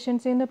റിമൂവൽ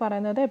എഫിഷ്യൻസി എന്ന്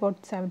പറയുന്നത്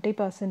അബൌട്ട്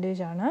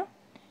 70% ആണ്.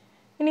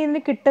 ഇനി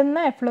ഇതിന് കിട്ടുന്ന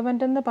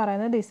എഫ്ലുവൻറ്റ് എന്ന്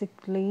പറയുന്നത് is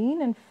clean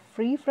and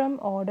free from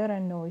order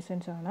and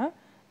nuisance ആണ്.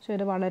 സോ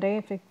ഇത് വളരെ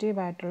എഫക്റ്റീവ്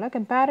ആയിട്ടുള്ള,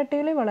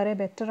 കമ്പാരിറ്റീവ്ലി വളരെ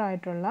ബെറ്റർ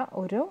ആയിട്ടുള്ള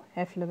ഒരു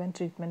എഫ്ലുവൻറ്റ്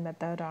ട്രീറ്റ്മെൻറ്റ്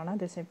മെത്തേഡാണ്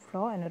ദിസ്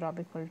അപ്ലോ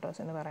എനറോബിക്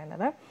ഫിൽട്ടേഴ്സ് എന്ന്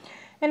പറയുന്നത്.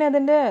 ഇനി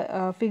അതിൻ്റെ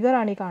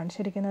ഫിഗറാണ് ഈ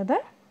കാണിച്ചിരിക്കുന്നത്.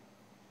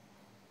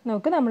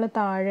 നമുക്ക് നമ്മൾ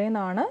താഴെ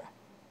നിന്നാണ്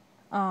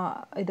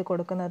ഇത്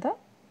കൊടുക്കുന്നത്.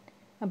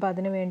 അപ്പോൾ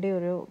അതിന് വേണ്ടി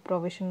ഒരു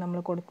പ്രൊവിഷൻ നമ്മൾ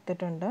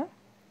കൊടുത്തിട്ടുണ്ട്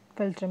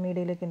ഫിൽറ്റർ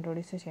മീഡിയയിലേക്ക്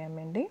ഇൻട്രൊഡ്യൂസ് ചെയ്യാൻ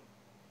വേണ്ടി.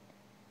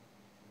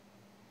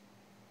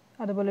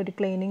 അതുപോലെ ഒരു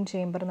ക്ലീനിങ്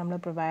ചേംബർ നമ്മൾ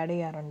പ്രൊവൈഡ്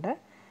ചെയ്യാറുണ്ട്.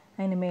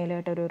 അതിന്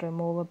മേലായിട്ടൊരു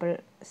റിമൂവബിൾ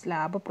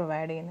സ്ലാബ്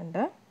പ്രൊവൈഡ്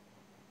ചെയ്യുന്നുണ്ട്.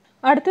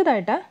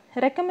 അടുത്തതായിട്ട്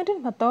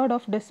recommended method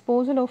of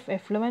disposal of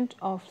effluent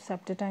of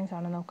septic tanks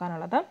ആണ്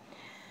നോക്കാനുള്ളത്.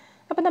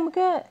 അപ്പോൾ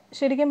നമുക്ക്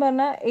ശരിക്കും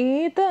പറഞ്ഞാൽ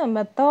ഏത്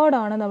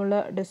മെത്തേഡാണ് നമ്മൾ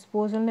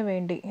ഡിസ്പോസലിന്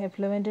വേണ്ടി,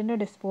 എഫ്ലുവൻറ്റിൻ്റെ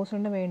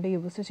ഡിസ്പോസലിന് വേണ്ടി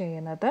യൂസ്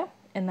ചെയ്യുന്നത്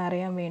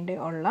എന്നറിയാൻ വേണ്ടി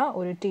ഉള്ള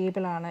ഒരു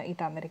ടേബിളാണ് ഈ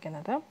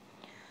തന്നിരിക്കുന്നത്.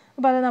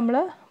 അപ്പോൾ അത് നമ്മൾ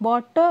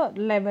വാട്ടർ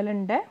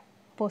ലെവലിൻ്റെ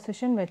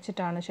പൊസിഷൻ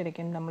വെച്ചിട്ടാണ്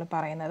ശരിക്കും നമ്മൾ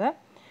പറയുന്നത്.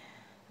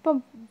 അപ്പം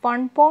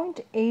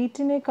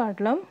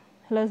 1.8-നേക്കാട്ടിലും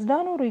less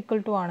than or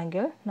equal to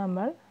ആണെങ്കിൽ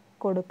നമ്മൾ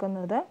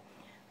കൊടുക്കുന്നത്,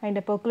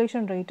 അതിൻ്റെ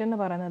പെർക്കുലേഷൻ റേറ്റ് എന്ന്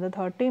പറയുന്നത്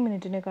 30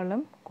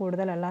 മിനിറ്റിനേക്കാളും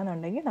കൂടുതലല്ല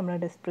എന്നുണ്ടെങ്കിൽ നമ്മൾ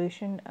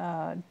ഡിസ്പ്രേഷൻ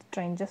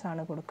ട്രെഞ്ചസ്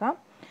ആണ് കൊടുക്കുക.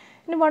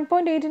 ഇനി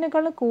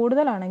 1.8-നേക്കാളും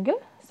കൂടുതലാണെങ്കിൽ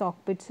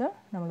സോക്ക് പിറ്റ്സ്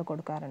നമ്മൾ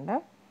കൊടുക്കാറുണ്ട്.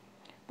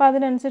 അപ്പോൾ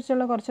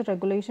അതിനനുസരിച്ചുള്ള കുറച്ച്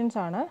റെഗുലേഷൻസ്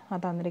ആണ്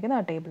അത് തന്നിരിക്കുന്നത്.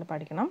 ആ ടേബിൾ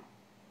പഠിക്കണം.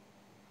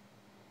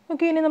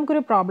 ഓക്കെ, ഇനി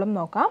നമുക്കൊരു പ്രോബ്ലം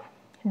നോക്കാം.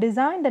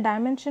 Design the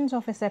dimensions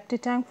of a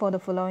septic tank for the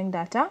following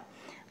data.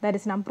 That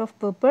is, number of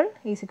people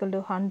is equal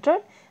to 100,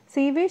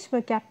 sewage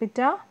per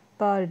capita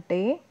per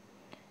day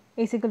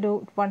is equal to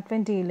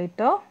 120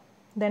 liter,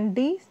 then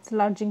D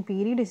sludging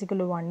period is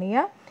equal to 1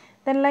 year,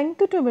 then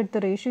length to width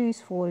ratio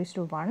is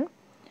 4:1.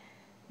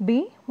 B,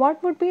 what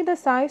would be the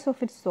size of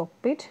its soak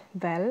pit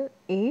well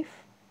if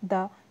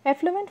the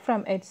effluent from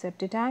its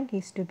septic tank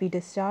is to be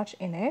discharged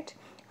in it?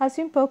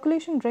 Assume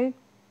percolation rate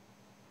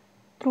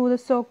through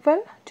the soak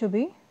well to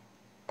be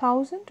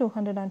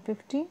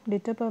 1250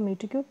 liter per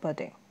meter cube per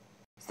day.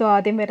 So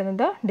ആദ്യം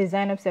വരുന്നത്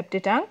design of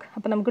septic tank.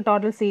 അപ്പോൾ നമുക്ക്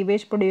total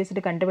sewage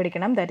produced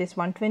കണ്ടുപിടിക്കണം. That is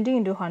 120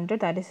 × 100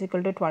 that is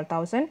equal to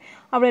 12,000.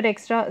 അവിടെ ഒരു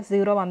extra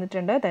 0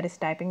 വന്നിട്ടുണ്ട്, that is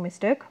typing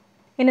mistake.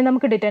 ഇനി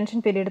നമുക്ക് ഡിറ്റൻഷൻ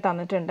പീരീഡ്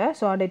തന്നിട്ടുണ്ട്.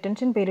 സോ ആ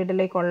detention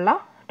പീരീഡിലേക്കുള്ള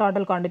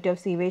total quantity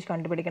of sewage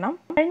കണ്ടുപിടിക്കണം.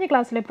 കഴിഞ്ഞ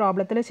ക്ലാസ്സിലെ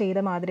പ്രോബ്ലത്തിൽ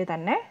ചെയ്ത മാതിരി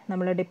തന്നെ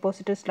നമ്മൾ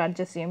ഡിപ്പോസിറ്റ്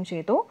സ്ലഡ്ജ് അസ്യൂം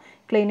ചെയ്തു,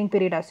 ക്ലീനിങ്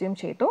പീരീഡ് അസ്യൂം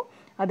ചെയ്തു.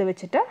 അത്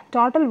വെച്ചിട്ട്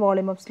total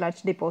volume of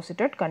sludge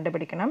deposited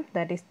കണ്ടുപിടിക്കണം.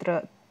 That is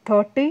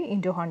 30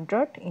 × 100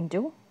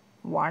 ×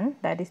 1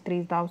 that is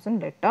 3000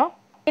 litre.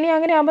 ഇനി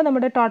അങ്ങനെയാകുമ്പോൾ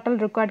നമ്മുടെ total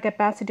required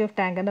capacity of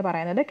tank എന്ന്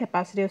പറയുന്നത്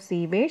capacity of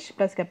sewage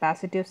plus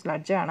capacity of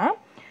sludge ആണ്.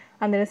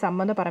 അതിന്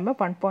സം എന്ന് പറയുമ്പോൾ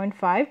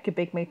 1.5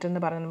 ക്യൂബിക് മീറ്റർ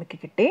എന്ന് പറഞ്ഞ് നമുക്ക്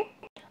കിട്ടി.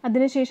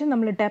 അതിനുശേഷം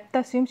നമ്മൾ ഡെപ്ത്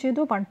അസ്യൂം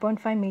ചെയ്തു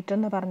 1.5 മീറ്റർ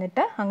എന്ന്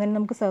പറഞ്ഞിട്ട്, അങ്ങനെ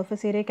നമുക്ക്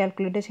സർഫസ് ഏരിയ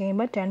കാൽക്കുലേറ്റ്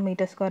ചെയ്യുമ്പോൾ 10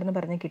 മീറ്റർ സ്ക്വയർ എന്ന്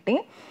പറഞ്ഞ് കിട്ടി.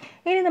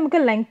 ഇനി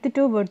നമുക്ക് ലെങ്ത്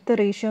ടു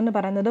വിഡ്ത്ത് റേഷ്യോ എന്ന്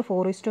പറയുന്നത്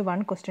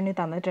 4:1 ക്വസ്റ്റ്യനിൽ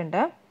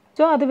തന്നിട്ടുണ്ട്.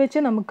 സോ അത് വെച്ച്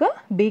നമുക്ക്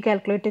ബി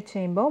കാൽക്കുലേറ്റ്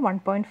ചെയ്യുമ്പോൾ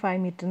 1.5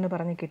 മീറ്റർ എന്ന്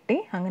പറഞ്ഞ് കിട്ടി.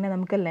 അങ്ങനെ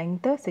നമുക്ക്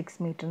ലെങ്ത് 6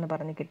 മീറ്റർ എന്ന്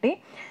പറഞ്ഞ് കിട്ടി.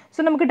 സോ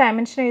നമുക്ക്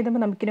ഡയമെൻഷൻ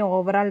എഴുതുമ്പോൾ നമുക്കിനി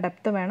ഓവറാൾ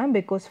ഡെപ്ത് വേണം,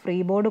 ബിക്കോസ് ഫ്രീ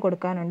ബോർഡ്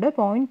കൊടുക്കാനുണ്ട്.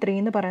 0.3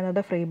 എന്ന്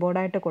പറയുന്നത് ഫ്രീ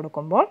ബോർഡായിട്ട്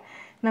കൊടുക്കുമ്പോൾ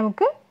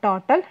നമുക്ക്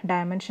ടോട്ടൽ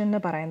ഡയമെൻഷൻ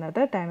എന്ന്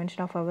പറയുന്നത് dimension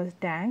of our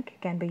tank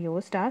can be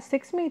used as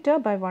 6 metre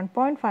by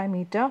 1.5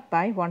 metre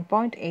by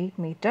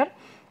 1.8 metre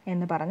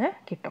എന്ന് പറഞ്ഞ്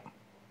കിട്ടും.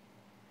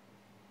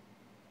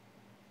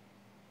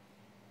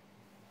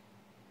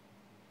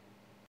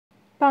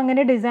 അപ്പോൾ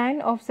അങ്ങനെ ഡിസൈൻ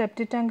ഓഫ്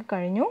സെപ്റ്റിക് ടാങ്ക്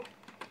കഴിഞ്ഞു.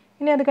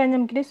 ഇനി അത് കഴിഞ്ഞ്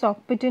നമുക്കിനി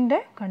സോക്ക് പിറ്റിൻ്റെ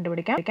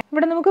കണ്ടുപിടിക്കാം.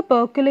 ഇവിടെ നമുക്ക്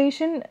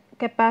പെർക്കുലേഷൻ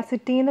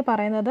കപ്പാസിറ്റി എന്ന്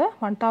പറയുന്നത്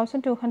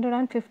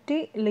 1250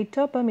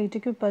 litre per metre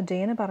cube per day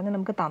എന്ന് പറഞ്ഞ്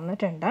നമുക്ക്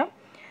തന്നിട്ടുണ്ട്.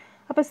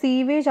 അപ്പോൾ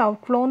സീവേജ്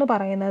ഔട്ട്ഫ്ലോ എന്ന്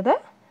പറയുന്നത്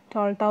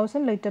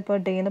 12,000 ലിറ്റർ പെർ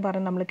ഡേ എന്ന്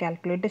പറഞ്ഞ് നമ്മൾ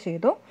കാൽക്കുലേറ്റ്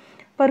ചെയ്തു.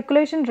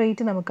 പെർക്കുലേഷൻ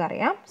റേറ്റ്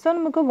നമുക്കറിയാം. സോ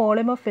നമുക്ക്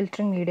വോളിയം ഓഫ്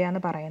ഫിൽറ്ററിംഗ് മീഡിയ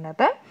എന്ന്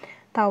പറയുന്നത്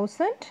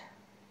 12,000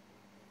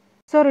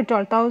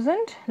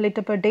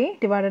 litre per day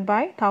divided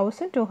by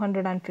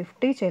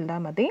 1250 ചെയ്താൽ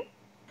മതി.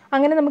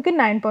 അങ്ങനെ നമുക്ക്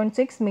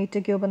 9.6 മീറ്റർ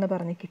ക്യൂബ് എന്ന്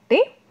പറഞ്ഞ് കിട്ടി.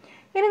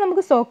 ഇനി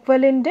നമുക്ക് സോക്ക്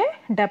വെല്ലിൻ്റെ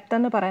ഡെപ്ത്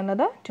എന്ന്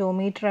പറയുന്നത് 2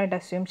 മീറ്റർ ആയിട്ട്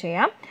അസ്യൂം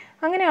ചെയ്യാം.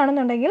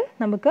 അങ്ങനെയാണെന്നുണ്ടെങ്കിൽ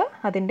നമുക്ക്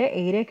അതിൻ്റെ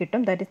ഏരിയ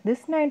കിട്ടും. That is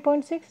this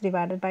 9.6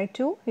 divided by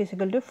 2 is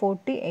equal to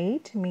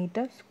 48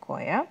 metre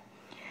square.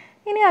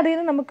 ഇനി അതിൽ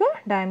നിന്ന് നമുക്ക്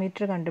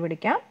ഡയമീറ്റർ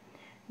കണ്ടുപിടിക്കാം.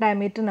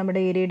 ഡയമീറ്റർ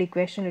നമ്മുടെ ഏരിയയുടെ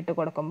ഇക്വേഷനിൽ ഇട്ട്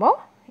കൊടുക്കുമ്പോൾ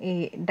ഈ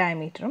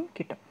ഡയമീറ്ററും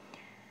കിട്ടും.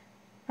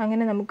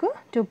 അങ്ങനെ നമുക്ക്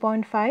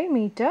 2.5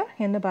 മീറ്റർ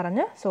എന്ന്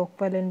പറഞ്ഞ് സോക്ക്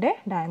വെല്ലിൻ്റെ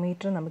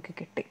ഡയമീറ്റർ നമുക്ക്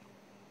കിട്ടി.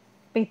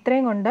 അപ്പോൾ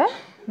ഇത്രയും കൊണ്ട്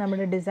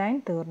നമ്മുടെ ഡിസൈൻ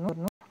തീർന്നു.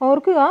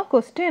 ഓർക്കുക,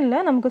 ക്വസ്റ്റ്യനിൽ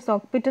നമുക്ക്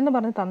സോക്ക് പിറ്റ് എന്ന്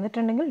പറഞ്ഞ്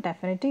തന്നിട്ടുണ്ടെങ്കിൽ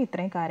ഡെഫിനറ്റ്ലി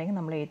ഇത്രയും കാര്യങ്ങൾ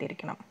നമ്മൾ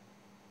എഴുതിയിരിക്കണം.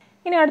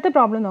 ഇനി അടുത്ത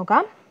പ്രോബ്ലം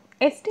നോക്കാം.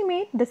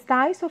 Estimate the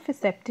size of A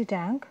septic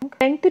tank.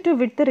 Length to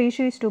width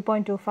ratio is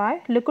 2.25.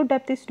 Liquid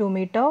depth is 2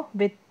 metre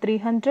with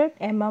 300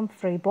 mm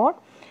free board.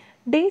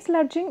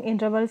 Desludging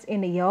intervals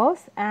in years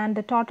and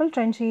the total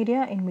trench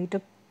area in meter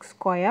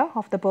square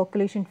of the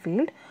percolation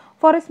field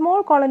for a small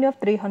colony of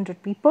 300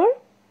 people.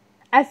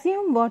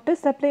 Assume water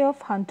supply of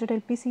 100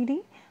 LPCD,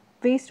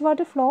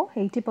 wastewater flow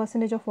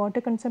 80% of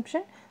water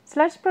consumption,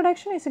 sludge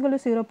production is equal to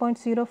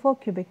 0.04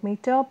 cubic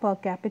meter per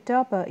capita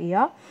per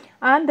year,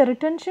 and the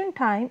retention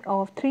time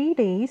of 3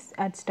 days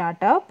at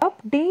startup.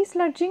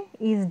 Desludging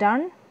is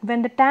done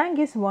when the tank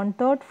is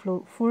 1/3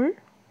 full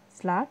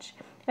sludge.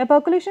 A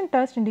percolation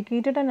test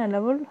indicated an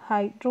level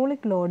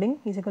hydraulic loading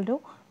is equal to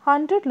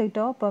 100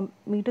 liter per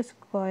meter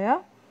square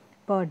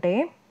per day.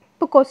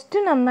 ഇപ്പോൾ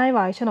question നന്നായി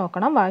വായിച്ച്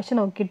നോക്കണം. വായിച്ച്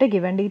നോക്കിയിട്ട്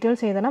given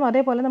details എഴുതണം.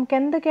 അതേപോലെ നമുക്ക്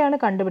എന്തൊക്കെയാണ്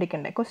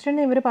കണ്ടുപിടിക്കേണ്ടത്.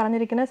 ക്വസ്റ്റ്യനിൽ ഇവർ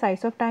പറഞ്ഞിരിക്കുന്ന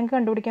സൈസ് ഓഫ് ടാങ്ക്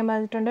കണ്ടുപിടിക്കാൻ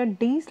പറഞ്ഞിട്ടുണ്ട്.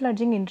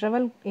 ഡീസ്ലഡ്ജിങ്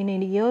ഇൻ്റർവൽ ഇൻ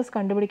ഇയേഴ്സ്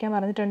കണ്ടുപിടിക്കാൻ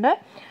പറഞ്ഞിട്ടുണ്ട്.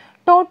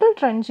 Total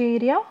trench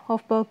area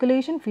of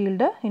percolation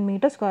field in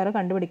metre square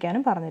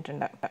കണ്ടുപിടിക്കാനും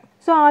പറഞ്ഞിട്ടുണ്ട്.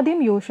 സോ ആദ്യം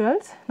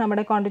യൂഷ്വൽസ്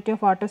നമ്മുടെ ക്വാണ്ടിറ്റി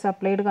ഓഫ് വാട്ടർ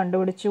സപ്ലൈഡ്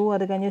കണ്ടുപിടിച്ചു.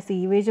 അത് കഴിഞ്ഞ്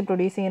സീവേജ്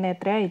പ്രൊഡ്യൂസ് ചെയ്യുന്ന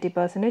എത്രയാണ്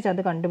 80%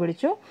 അത്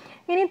കണ്ടുപിടിച്ചു.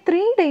 ഇനി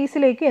 3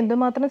 ഡേയ്സിലേക്ക്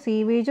എന്തുമാത്രം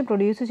സീവേജ്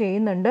പ്രൊഡ്യൂസ്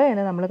ചെയ്യുന്നുണ്ട്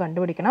എന്ന് നമ്മൾ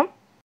കണ്ടുപിടിക്കണം.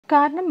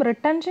 കാരണം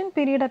റിട്ടൻഷൻ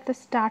പീരീഡ് അറ്റ്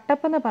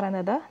സ്റ്റാർട്ടപ്പ് എന്ന്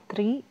പറയുന്നത്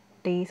 3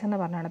 ഡേയ്സ് എന്ന്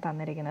പറഞ്ഞാണ്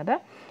തന്നിരിക്കുന്നത്.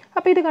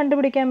 അപ്പോൾ ഇത്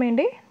കണ്ടുപിടിക്കാൻ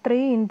വേണ്ടി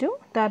 3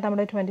 ×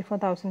 നമ്മുടെ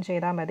 24,000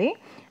 ചെയ്താൽ മതി.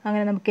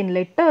 അങ്ങനെ നമുക്ക് ഇൻ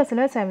ലിറ്റേഴ്സിൽ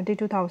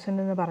 72,000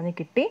 എന്ന് പറഞ്ഞ്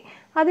കിട്ടി.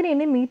 അതിന്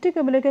ഇനി മീറ്റർ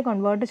ക്യൂബിലേക്ക്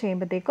കൺവേർട്ട്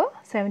ചെയ്യുമ്പോഴത്തേക്ക്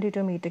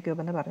 72 മീറ്റർ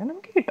ക്യൂബ് എന്ന് പറഞ്ഞ്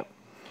നമുക്ക് കിട്ടും.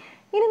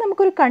 ഇനി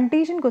നമുക്കൊരു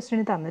കണ്ടീഷൻ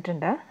ക്വസ്റ്റ്യൻ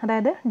തന്നിട്ടുണ്ട്.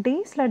 അതായത്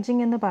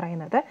ഡീസ്ലഡ്ജിങ് എന്ന്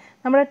പറയുന്നത്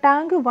നമ്മുടെ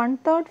ടാങ്ക്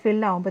 1/3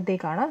 ഫിൽ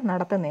ആകുമ്പോഴത്തേക്കാണ്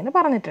നടത്തുന്നതെന്ന്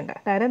പറഞ്ഞിട്ടുണ്ട്.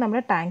 അതായത്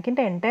നമ്മുടെ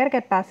ടാങ്കിൻ്റെ എൻറ്റയർ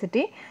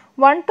കപ്പാസിറ്റി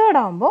 1/3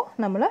 ആകുമ്പോൾ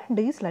നമ്മൾ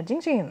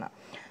ഡീസ്ലഡ്ജിങ് ചെയ്യുന്നത്.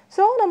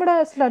 സോ നമ്മുടെ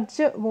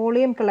സ്ലഡ്ജ്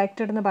വോളിയം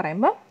കളക്റ്റഡ് എന്ന്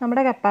പറയുമ്പോൾ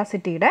നമ്മുടെ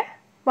കപ്പാസിറ്റിയുടെ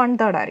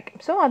 1/3 ആയിരിക്കും.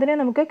 സോ അതിനെ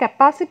നമുക്ക്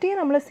കപ്പാസിറ്റി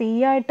നമ്മൾ C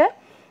ആയിട്ട്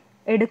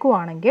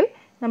എടുക്കുവാണെങ്കിൽ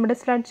നമ്മുടെ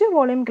സ്ലഡ്ജ്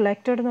വോളിയം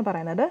കളക്റ്റഡ് എന്ന്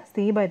പറയുന്നത്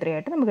C/3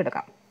 ആയിട്ട് നമുക്ക്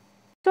എടുക്കാം.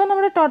 സോ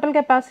നമ്മുടെ ടോട്ടൽ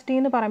കപ്പാസിറ്റി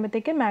എന്ന്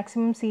പറയുമ്പോഴത്തേക്ക്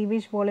maximum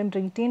sewage volume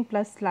retain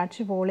plus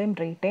sludge volume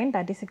retain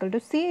that is equal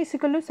to C is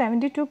equal to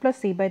 72 +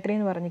 C/3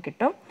 എന്ന് പറഞ്ഞ്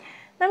കിട്ടും.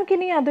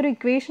 നമുക്കിനി അതൊരു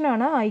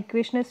ഇക്വേഷനാണ്. ആ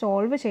ഇക്വേഷനെ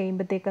സോൾവ്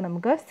ചെയ്യുമ്പോഴത്തേക്ക്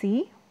നമുക്ക് C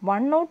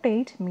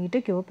 108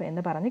 m³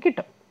 എന്ന് പറഞ്ഞ്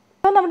കിട്ടും.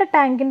 അപ്പോൾ നമ്മുടെ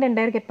ടാങ്കിൻ്റെ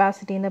എൻ്റയർ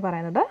കപ്പാസിറ്റി എന്ന്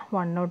പറയുന്നത്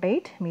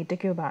 108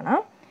 m³ ആണ്.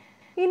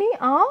 ഇനി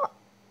ആ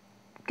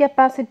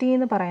കപ്പാസിറ്റി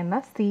എന്ന് പറയുന്ന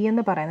C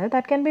എന്ന് പറയുന്നത്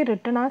that can be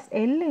written as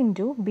L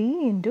 × B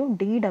 ×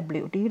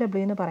 DW.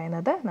 DW എന്ന്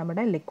പറയുന്നത്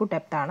നമ്മുടെ ലിക്വിഡ്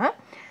ഡെപ്ത് ആണ്.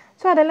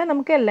 സോ അതെല്ലാം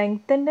നമുക്ക്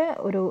ലെങ്ത്തിൻ്റെ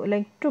ഒരു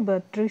ലെങ്ത് ടു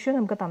ബെർത്ത് റേഷ്യോ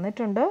നമുക്ക്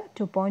തന്നിട്ടുണ്ട്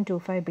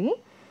 2.25 B.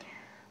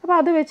 അപ്പോൾ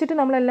അത് വെച്ചിട്ട്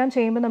നമ്മളെല്ലാം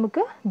ചെയ്യുമ്പോൾ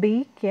നമുക്ക്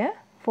ബിക്ക്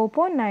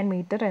 4.9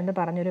 മീറ്റർ എന്ന്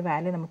പറഞ്ഞൊരു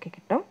വാല്യൂ നമുക്ക്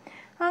കിട്ടും.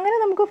 അങ്ങനെ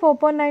നമുക്ക്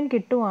 4.9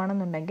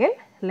 കിട്ടുവാണെന്നുണ്ടെങ്കിൽ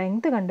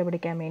ലെങ്ത്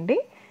കണ്ടുപിടിക്കാൻ വേണ്ടി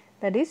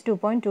ദാറ്റ് ഈസ്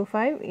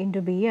 2.25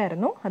 × B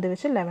ആയിരുന്നു, അത്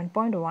വെച്ച്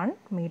 11.1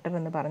 മീറ്റർ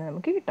എന്ന് പറഞ്ഞ്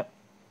നമുക്ക് കിട്ടും.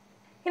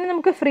 ഇനി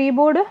നമുക്ക് ഫ്രീ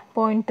ബോർഡ്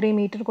 0.3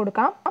 മീറ്റർ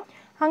കൊടുക്കാം.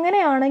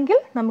 അങ്ങനെയാണെങ്കിൽ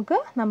നമുക്ക്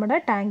നമ്മുടെ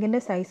ടാങ്കിൻ്റെ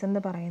സൈസ്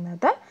എന്ന്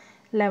പറയുന്നത്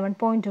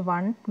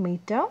 11.1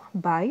 metre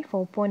by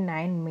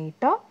 4.9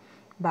 metre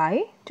by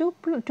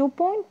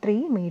 2.3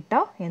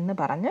 metre എന്ന്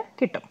പറഞ്ഞ്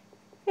കിട്ടും.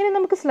 ഇനി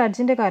നമുക്ക്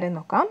സ്ലഡ്ജിൻ്റെ കാര്യം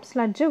നോക്കാം.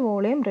 സ്ലഡ്ജ്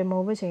വോളിയം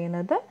റിമൂവ്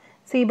ചെയ്യുന്നത്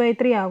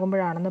C/3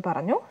 ആകുമ്പോഴാണെന്ന്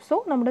പറഞ്ഞു. സോ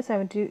നമ്മുടെ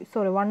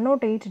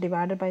 108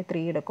 ഡിവൈഡഡ് ബൈ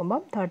 3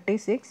 എടുക്കുമ്പം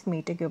 36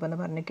 m³ എന്ന്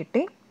പറഞ്ഞ്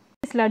കിട്ടി.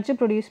 സ്ലഡ്ജ്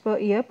പ്രൊഡ്യൂസ് പെർ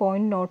ഇയർ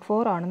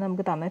 0.04 ആണെന്ന്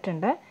നമുക്ക്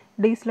തന്നിട്ടുണ്ട്.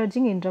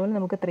 ഡീസ്ലഡ്ജിങ് ഇൻ്റർവൽ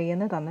നമുക്ക് 3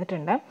 എന്ന്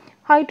തന്നിട്ടുണ്ട്.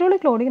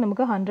 ഹൈഡ്രോളിക് ലോഡിങ്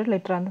നമുക്ക് 100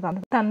 ലിറ്റർ എന്ന്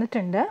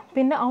തന്നിട്ടുണ്ട്.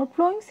 പിന്നെ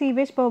ഔട്ട്ഫ്ലോയിങ്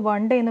സീവേജ് പെർ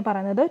 1 day എന്ന്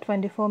പറയുന്നത്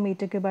 24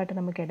 m³ ആയിട്ട്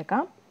നമുക്ക്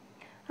എടുക്കാം.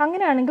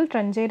 അങ്ങനെയാണെങ്കിൽ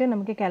ട്രെഞ്ച് ഏരിയ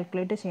നമുക്ക്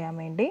കാൽക്കുലേറ്റ് ചെയ്യാൻ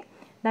വേണ്ടി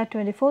that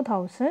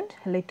 24,000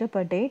 litre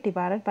per day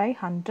divided by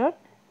 100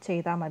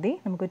 ചെയ്താൽ മതി.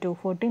 നമുക്ക്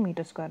 240 m²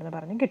 എന്ന്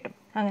പറഞ്ഞ് കിട്ടും.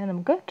 അങ്ങനെ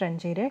നമുക്ക്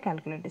ട്രെഞ്ച് ഏരിയ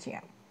കാൽക്കുലേറ്റ്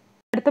ചെയ്യാം.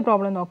 അടുത്ത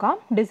പ്രോബ്ലം നോക്കാം.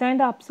 Design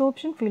the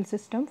absorption field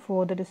system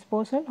for the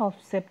disposal of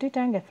septic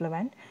tank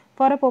effluent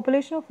four A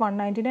population of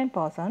 199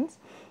 persons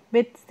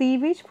with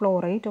sewage flow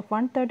rate of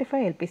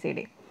 135 LPCD.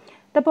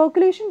 The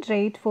percolation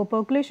rate for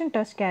percolation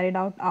test carried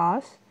out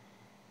as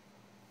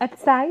at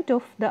site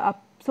of the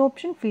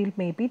absorption field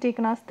may be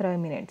taken as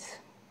 3 minutes.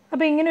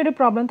 അപ്പോൾ ഇങ്ങനെ ഒരു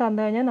problem തന്നു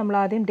കഴിഞ്ഞാൽ നമ്മൾ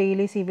ആദ്യം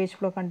daily sewage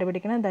flow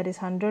കണ്ടുപിടിക്കണം. That is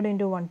 100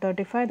 ×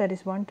 135 that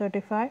is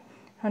 135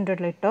 100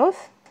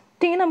 litres.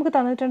 T നമുക്ക്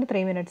തന്നിട്ടുണ്ട്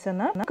 3 minutes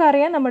എന്ന്.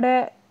 നമുക്കറിയാം നമ്മുടെ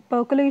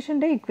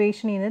പെർക്കുലേഷൻ്റെ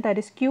ഇക്വേഷനിൽ നിന്ന്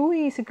that is Q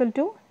is equal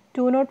to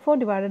 204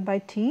 divided by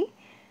T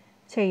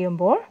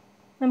ചെയ്യുമ്പോൾ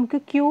നമുക്ക്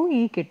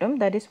QE കിട്ടും.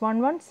 ദാറ്റ് ഈസ്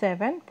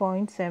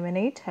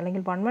 117.78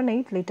 അല്ലെങ്കിൽ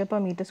 118 litre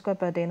per metre square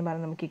per day എന്ന്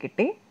പറഞ്ഞ് നമുക്ക്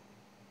കിട്ടി.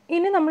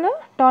 ഇനി നമ്മൾ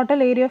ടോട്ടൽ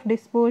ഏരിയ ഓഫ്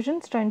ഡിസ്പോഷൻ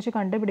സ്ട്രെഞ്ച്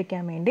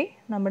കണ്ടുപിടിക്കാൻ വേണ്ടി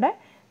നമ്മുടെ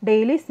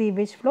daily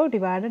sewage flow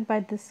divided by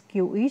this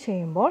QE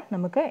ചെയ്യുമ്പോൾ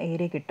നമുക്ക്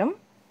ഏരിയ കിട്ടും.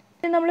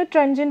 ഇനി നമ്മൾ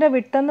ട്രെഞ്ചിൻ്റെ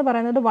വിഡ്ത്ത് എന്ന്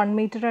പറയുന്നത് 1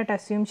 മീറ്റർ ആയിട്ട്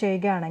അസ്യൂം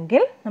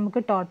ചെയ്യുകയാണെങ്കിൽ നമുക്ക്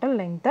ടോട്ടൽ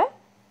ലെങ്ത്ത്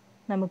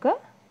നമുക്ക്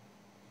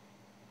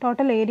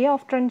total area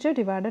of trench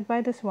divided by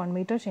this 1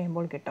 metre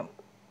ചെയ്യുമ്പോൾ കിട്ടും.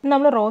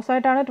 നമ്മൾ റോസ്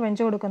ആയിട്ടാണ്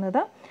ട്രെഞ്ച്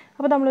കൊടുക്കുന്നത്.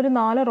 അപ്പോൾ നമ്മളൊരു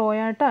 4 റോ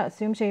ആയിട്ട്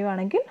അസ്യൂം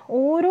ചെയ്യുകയാണെങ്കിൽ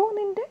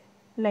ഓരോന്നിൻ്റെ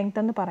ലെങ്ത്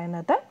എന്ന്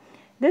പറയുന്നത്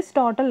this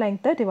total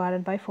length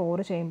divided by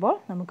 4 ചെയ്യുമ്പോൾ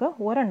നമുക്ക്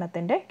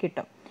ഒരെണ്ണത്തിൻ്റെ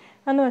കിട്ടും.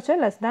 എന്ന് വെച്ചാൽ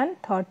ലെസ് ദാൻ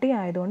 30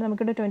 ആയതുകൊണ്ട്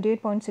നമുക്കിവിടെ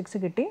 28.6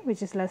 കിട്ടി,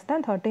 which is less than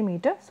 30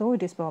 metre. So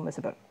it is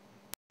permissible.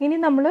 ഇനി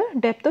നമ്മൾ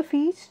depth of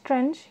each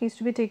trench is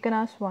to be taken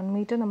as 1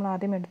 metre നമ്മൾ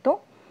ആദ്യം എടുത്തു.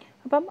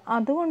 അപ്പം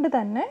അതുകൊണ്ട്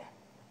തന്നെ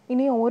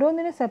ഇനി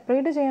ഓരോന്നിനെ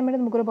സെപ്പറേറ്റ് ചെയ്യാൻ വേണ്ടി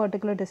നമുക്കൊരു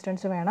പെർട്ടിക്കുലർ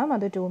ഡിസ്റ്റൻസ് വേണം.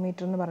 അത് 2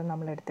 മീറ്റർ എന്ന് പറഞ്ഞ്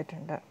നമ്മൾ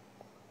എടുത്തിട്ടുണ്ട്.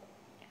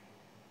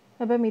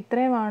 അപ്പം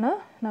ഇത്രയുമാണ്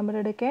നമ്മുടെ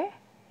ഇടയ്ക്ക്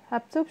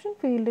അബ്സോർപ്ഷൻ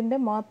ഫീൽഡിൻ്റെ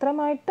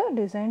മാത്രമായിട്ട്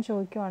ഡിസൈൻ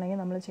ചോദിക്കുകയാണെങ്കിൽ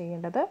നമ്മൾ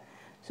ചെയ്യേണ്ടത്.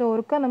 സോ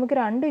ഓർക്കുക, നമുക്ക്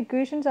 2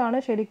 ഇക്വേഷൻസ് ആണ്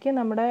ശരിക്കും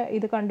നമ്മുടെ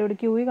ഇത്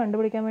QE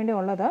കണ്ടുപിടിക്കാൻ വേണ്ടി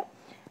ഉള്ളത്.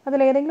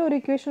 അതിലേതെങ്കിലും ഒരു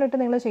ഇക്വേഷനിലിട്ട്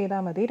നിങ്ങൾ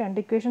ചെയ്താൽ മതി. 2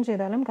 ഇക്വേഷൻ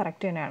ചെയ്താലും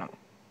കറക്റ്റ് തന്നെയാണ്.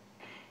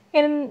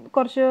 ഇനി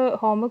കുറച്ച്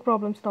ഹോംവർക്ക്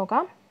പ്രോബ്ലംസ്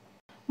നോക്കാം.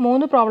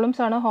 3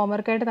 പ്രോബ്ലംസ് ആണ്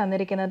ഹോംവർക്കായിട്ട്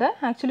തന്നിരിക്കുന്നത്.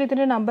 ആക്ച്വലി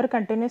ഇതിൻ്റെ നമ്പർ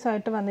കണ്ടിന്യൂസ്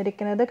ആയിട്ട്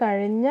വന്നിരിക്കുന്നത്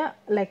കഴിഞ്ഞ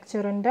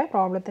ലെക്ചറിൻ്റെ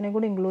പ്രോബ്ലത്തിനെ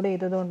കൂടി ഇൻക്ലൂഡ്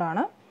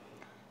ചെയ്തതുകൊണ്ടാണ്.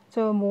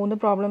 സോ 3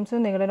 പ്രോബ്ലംസ്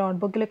നിങ്ങളുടെ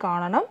നോട്ട്ബുക്കിൽ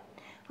കാണണം.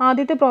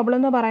 ആദ്യത്തെ പ്രോബ്ലം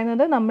എന്ന്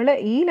പറയുന്നത് നമ്മൾ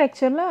ഈ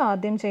ലെക്ചറിൽ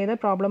ആദ്യം ചെയ്ത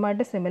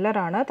പ്രോബ്ലമായിട്ട് സിമിലർ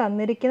ആണ്.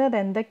 തന്നിരിക്കുന്നത്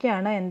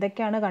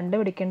എന്തൊക്കെയാണ്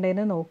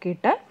കണ്ടുപിടിക്കേണ്ടതെന്ന്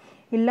നോക്കിയിട്ട്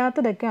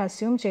ഇല്ലാത്തതൊക്കെ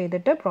അസ്യൂം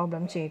ചെയ്തിട്ട്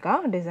പ്രോബ്ലം ചെയ്യുക.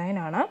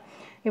 ഡിസൈനാണ്.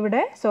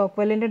 ഇവിടെ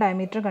സോക്വെല്ലിൻ്റെ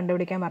ഡയമീറ്റർ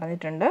കണ്ടുപിടിക്കാൻ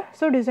പറഞ്ഞിട്ടുണ്ട്.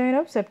 സോ ഡിസൈൻ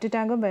ഓഫ് സെപ്റ്റിക്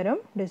ടാങ്കും വരും,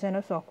 ഡിസൈൻ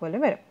ഓഫ്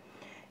സോക്വെല്ലും വരും.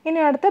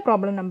 ഇനി അടുത്ത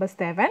പ്രോബ്ലം നമ്പർ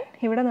 7.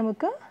 ഇവിടെ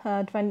നമുക്ക്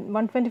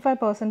 125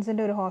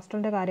 personsൻ്റെ ഒരു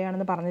ഹോസ്റ്റലിൻ്റെ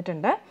കാര്യമാണെന്ന്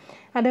പറഞ്ഞിട്ടുണ്ട്.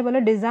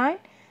 അതേപോലെ design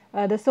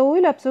the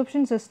soil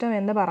absorption system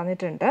എന്ന്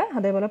പറഞ്ഞിട്ടുണ്ട്.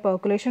 അതേപോലെ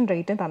പെർക്കുലേഷൻ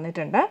റേറ്റും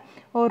തന്നിട്ടുണ്ട്.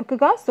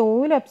 ഓർക്കുക,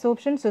 സോയിൽ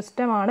അബ്സോർപ്ഷൻ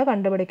സിസ്റ്റമാണ്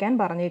കണ്ടുപിടിക്കാൻ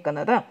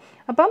പറഞ്ഞിരിക്കുന്നത്.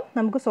 അപ്പം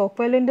നമുക്ക്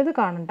സോക്വെല്ലിൻ്റെത്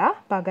കാണണ്ട,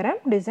 പകരം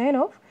ഡിസൈൻ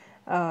ഓഫ്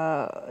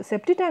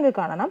സെപ്റ്റിക് ടാങ്ക്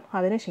കാണണം.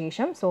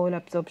 അതിനുശേഷം സോയിൽ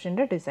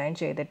അബ്സോർപ്ഷൻ്റെ ഡിസൈൻ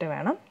ചെയ്തിട്ട്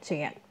വേണം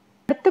ചെയ്യാൻ.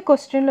 അടുത്ത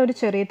ക്വസ്റ്റ്യനിൽ ഒരു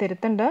ചെറിയ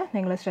തിരുത്തുണ്ട്,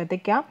 നിങ്ങൾ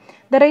ശ്രദ്ധിക്കാം.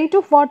 The rate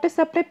of water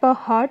supply per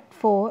hut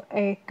four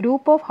A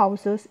group of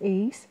houses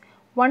is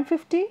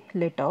 150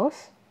 liters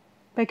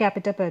per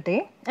capita per day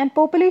and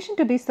population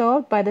to be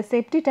served by the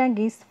septic tank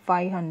is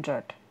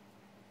 500.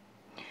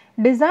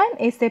 Design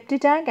a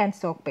septic tank and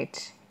soak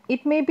pit.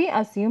 It may be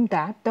assumed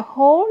that the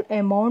whole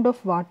amount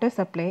of water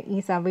supply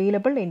is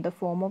available in the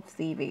form of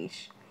sewage.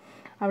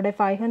 അവിടെ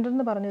 500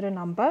 എന്ന് പറഞ്ഞൊരു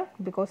number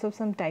because of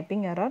some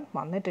typing error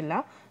വന്നിട്ടില്ല.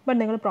 But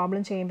നിങ്ങൾ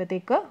problem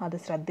ചെയ്യുമ്പോഴത്തേക്ക് അത്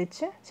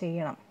ശ്രദ്ധിച്ച്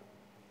ചെയ്യണം.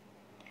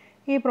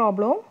 ഈ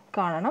പ്രോബ്ലവും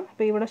കാണണം.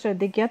 അപ്പോൾ ഇവിടെ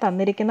ശ്രദ്ധിക്കുക,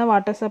 തന്നിരിക്കുന്ന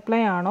വാട്ടർ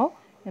സപ്ലൈ ആണോ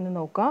എന്ന്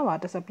നോക്കുക.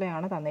 വാട്ടർ സപ്ലൈ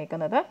ആണ്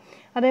തന്നിരിക്കുന്നത്.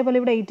 അതേപോലെ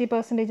ഇവിടെ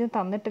 80%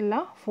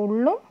 തന്നിട്ടില്ല,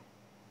 ഫുള്ളും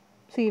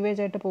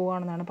സീവേജ് ആയിട്ട്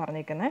പോവുകയാണെന്നാണ്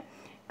പറഞ്ഞിരിക്കുന്നത്.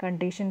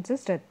 കണ്ടീഷൻസ്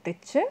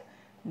ശ്രദ്ധിച്ച്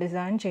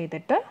ഡിസൈൻ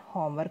ചെയ്തിട്ട്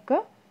ഹോംവർക്ക്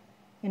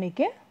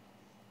എനിക്ക്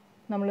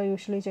നമ്മൾ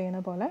യൂഷ്വലി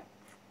ചെയ്യുന്ന പോലെ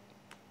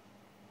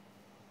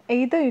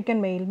either you can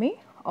mail me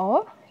or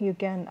you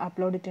can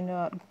upload it in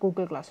your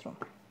Google Classroom.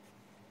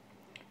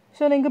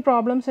 So നിങ്ങൾക്ക്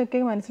പ്രോബ്ലംസ് ഒക്കെ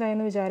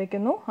മനസ്സിലായെന്ന്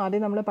വിചാരിക്കുന്നു.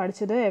 ആദ്യം നമ്മൾ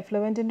പഠിച്ചത്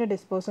എഫ്ലുവൻറ്റിൻ്റെ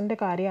ഡിസ്പോസലിൻ്റെ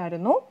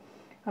കാര്യമായിരുന്നു.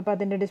 അപ്പോൾ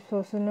അതിൻ്റെ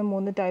ഡിസ്പോസലിന്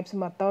 3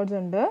 ടൈപ്സ് മെത്തേഡ്സ്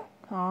ഉണ്ട്.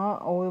 ആ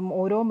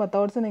ഓരോ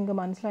മെത്തേഡ്സ് നിങ്ങൾക്ക്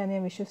മനസ്സിലായെന്ന്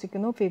ഞാൻ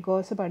വിശ്വസിക്കുന്നു.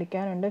 ഫിഗേഴ്സ്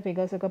പഠിക്കാനുണ്ട്,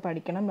 ഫിഗേഴ്സൊക്കെ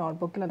പഠിക്കണം,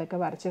 നോട്ട്ബുക്കിൽ അതൊക്കെ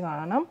വരച്ച്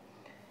കാണണം.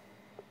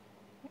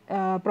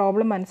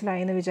 പ്രോബ്ലം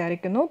മനസ്സിലായെന്ന്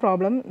വിചാരിക്കുന്നു.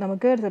 പ്രോബ്ലം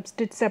നമുക്ക്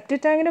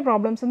സെപ്റ്റിക് ടാങ്കിൻ്റെ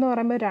പ്രോബ്ലംസ് എന്ന്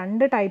പറയുമ്പോൾ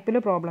 2 ടൈപ്പിൽ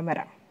പ്രോബ്ലം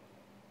വരാം.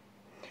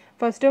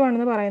 ഫസ്റ്റ് വൺ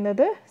എന്ന്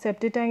പറയുന്നത്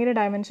സെപ്റ്റിക് ടാങ്കിൻ്റെ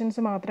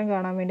ഡയമെൻഷൻസ് മാത്രം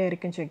കാണാൻ വേണ്ടി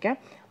ആയിരിക്കും ചോദിക്കാം.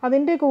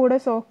 അതിൻ്റെ കൂടെ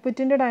സോക്ക്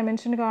പിറ്റിൻ്റെ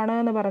ഡയമെൻഷൻ കാണുക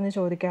എന്ന് പറഞ്ഞ്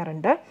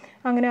ചോദിക്കാറുണ്ട്.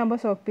 അങ്ങനെ ആകുമ്പോൾ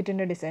സോക്ക്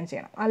പിറ്റിൻ്റെ ഡിസൈൻ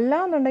ചെയ്യണം. അല്ല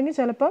എന്നുണ്ടെങ്കിൽ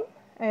ചിലപ്പം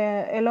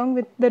along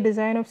with the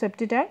design of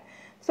septic tank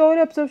soil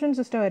absorption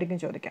system ആയിരിക്കും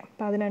ചോദിക്കാം.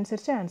 അപ്പോൾ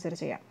അതിനനുസരിച്ച് ആൻസർ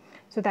ചെയ്യാം.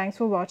 So thanks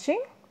for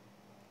watching.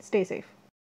 Stay safe.